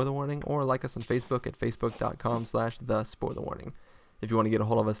Twitter.com/SpoilerWarning, or like us on Facebook at Facebook.com/TheSpoilerWarning. If you want to get a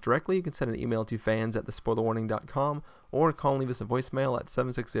hold of us directly, you can send an email to fans@thespoilerwarning.com, or call and leave us a voicemail at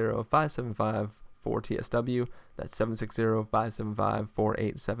 760-575-4TSW. That's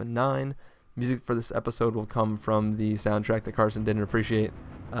 760-575-4879. Music for this episode will come from the soundtrack that Carson didn't appreciate.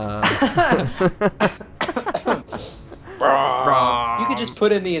 You could just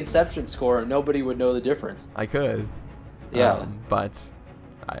put in the Inception score and nobody would know the difference. I could. Yeah. But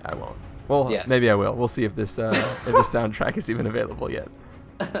I won't. Well, yes. Maybe I will. We'll see if this if this soundtrack is even available yet.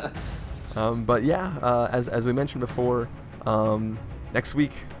 But yeah, as we mentioned before, next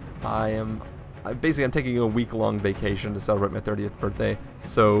week I'm taking a week-long vacation to celebrate my 30th birthday.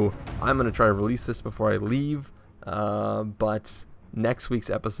 So I'm gonna try to release this before I leave. But next week's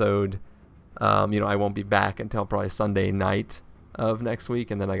episode, I won't be back until probably Sunday night of next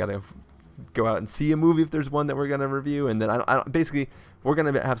week, and then I gotta go out and see a movie if there's one that we're gonna review, and then basically we're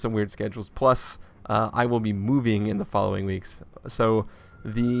gonna have some weird schedules. Plus, I will be moving in the following weeks, so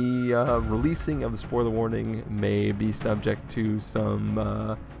the releasing of the spoiler warning may be subject to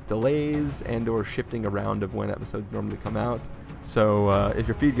some delays and/or shifting around of when episodes normally come out. So if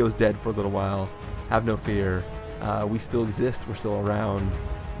your feed goes dead for a little while, have no fear. We still exist. We're still around,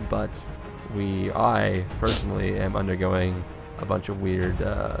 but I personally am undergoing a bunch of weird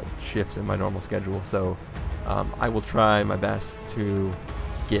shifts in my normal schedule. So I will try my best to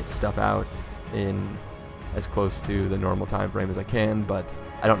get stuff out in as close to the normal time frame as I can, but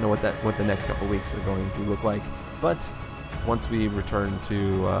I don't know what the next couple weeks are going to look like. But once we return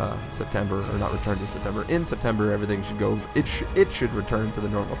to September, or not return to September, in September, everything should go. It should return to the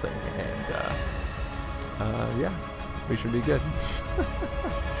normal thing, and yeah, we should be good.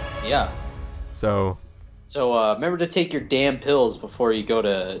 Yeah. So remember to take your damn pills before you go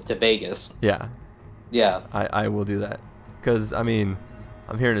to Vegas. Yeah. Yeah. I will do that, because I'm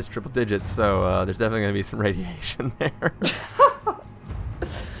hearing it's triple digits, so there's definitely going to be some radiation there.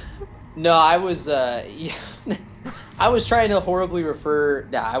 No, I was I was trying to horribly refer.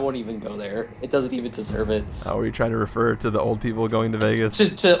 Nah, I won't even go there. It doesn't even deserve it. Oh, were you trying to refer to the old people going to Vegas?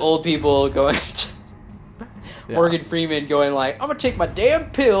 To old people going to Yeah. Morgan Freeman going like, I'm gonna take my damn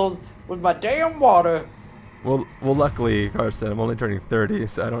pills with my damn water. Well, luckily, Carson, I'm only turning 30,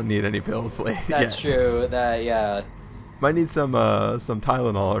 so I don't need any pills lately. That's true. Yeah. Might need some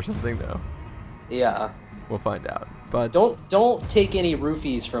Tylenol or something though. Yeah. We'll find out. But don't take any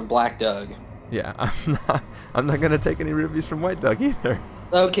roofies from Black Doug. Yeah, I'm not gonna take any reviews from White Doug either.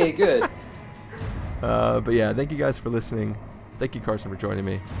 Okay, good. But yeah, thank you guys for listening. Thank you, Carson, for joining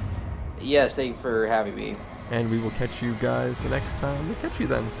me. Yes, thank you for having me. And we will catch you guys the next time we catch you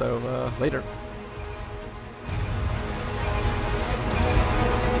then. So later.